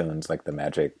Pompoko raccoons, like the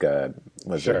magic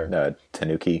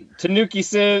Tanuki. Tanuki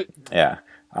suit. Yeah.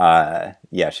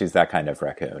 Yeah, she's that kind of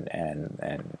raccoon,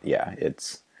 and yeah,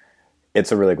 it's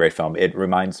a really great film. It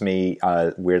reminds me,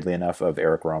 weirdly enough, of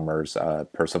Eric Rohmer's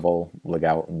Percival, Le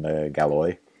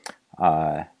Gallois,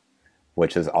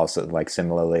 which is also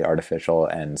similarly artificial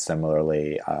and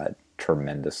similarly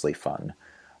tremendously fun.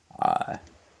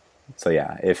 So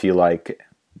yeah, if you like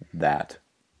that,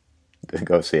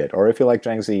 go see it. Or if you like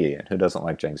Zhang Ziyi, and who doesn't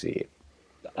like Zhang Ziyi?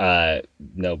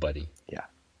 Nobody. Yeah,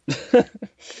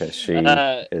 because she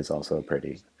is also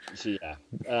pretty. Yeah.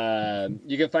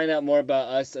 You can find out more about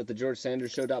us at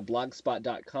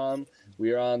thegeorgesandersshow.blogspot.com.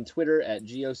 We are on Twitter at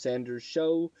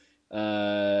GeoSandersShow. We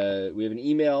have an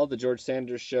email,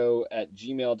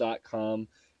 thegeorgesandersshow@gmail.com.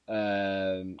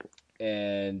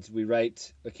 And we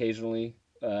write occasionally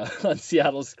on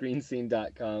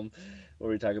seattlescreenscene.com,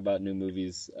 where we talk about new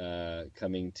movies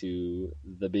coming to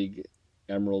the big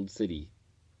Emerald City.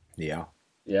 Yeah.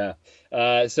 Yeah.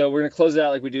 So we're going to close it out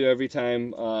like we do every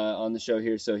time on the show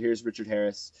here. So here's Richard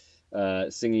Harris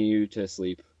singing you to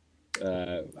sleep.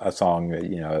 A song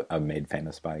that, made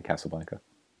famous by Casablanca.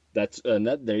 That's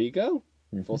there you go.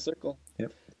 Mm-hmm. Full circle.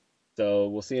 Yep. So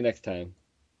we'll see you next time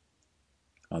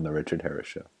on the Richard Harris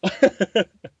Show.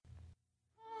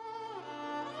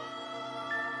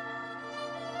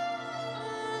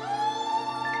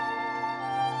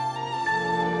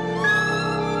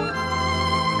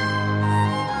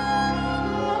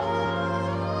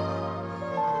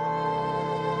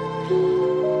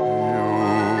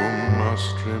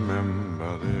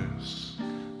 Remember this,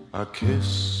 a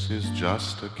kiss is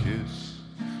just a kiss,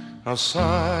 a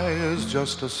sigh is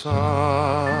just a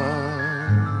sigh.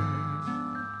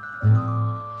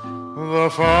 The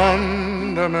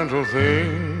fundamental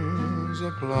things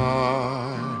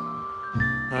apply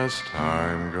as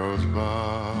time goes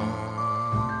by.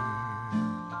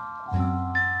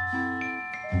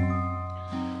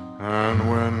 And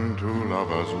when two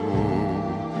lovers woo,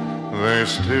 they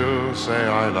still say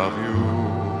I love you.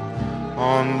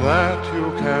 On that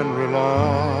you can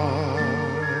rely.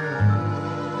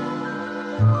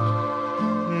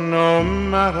 No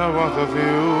matter what the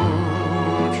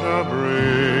future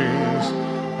brings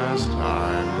as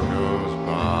time goes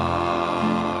by.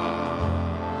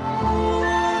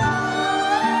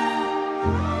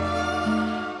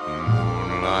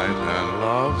 Moonlight and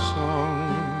love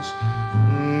songs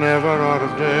never out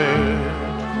of date.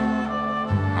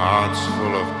 Hearts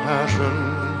full of passion,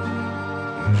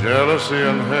 jealousy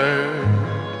and hate.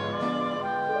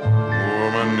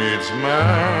 Woman needs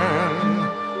man,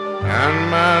 and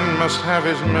man must have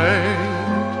his mate.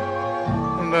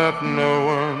 That no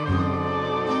one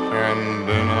can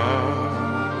deny.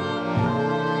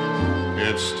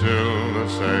 It's still the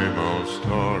same old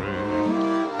story,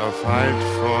 a fight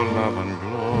for love and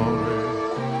glory,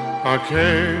 a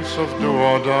case of do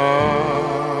or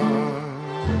die.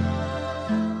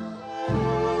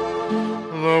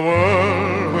 The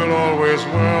world will always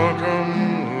win.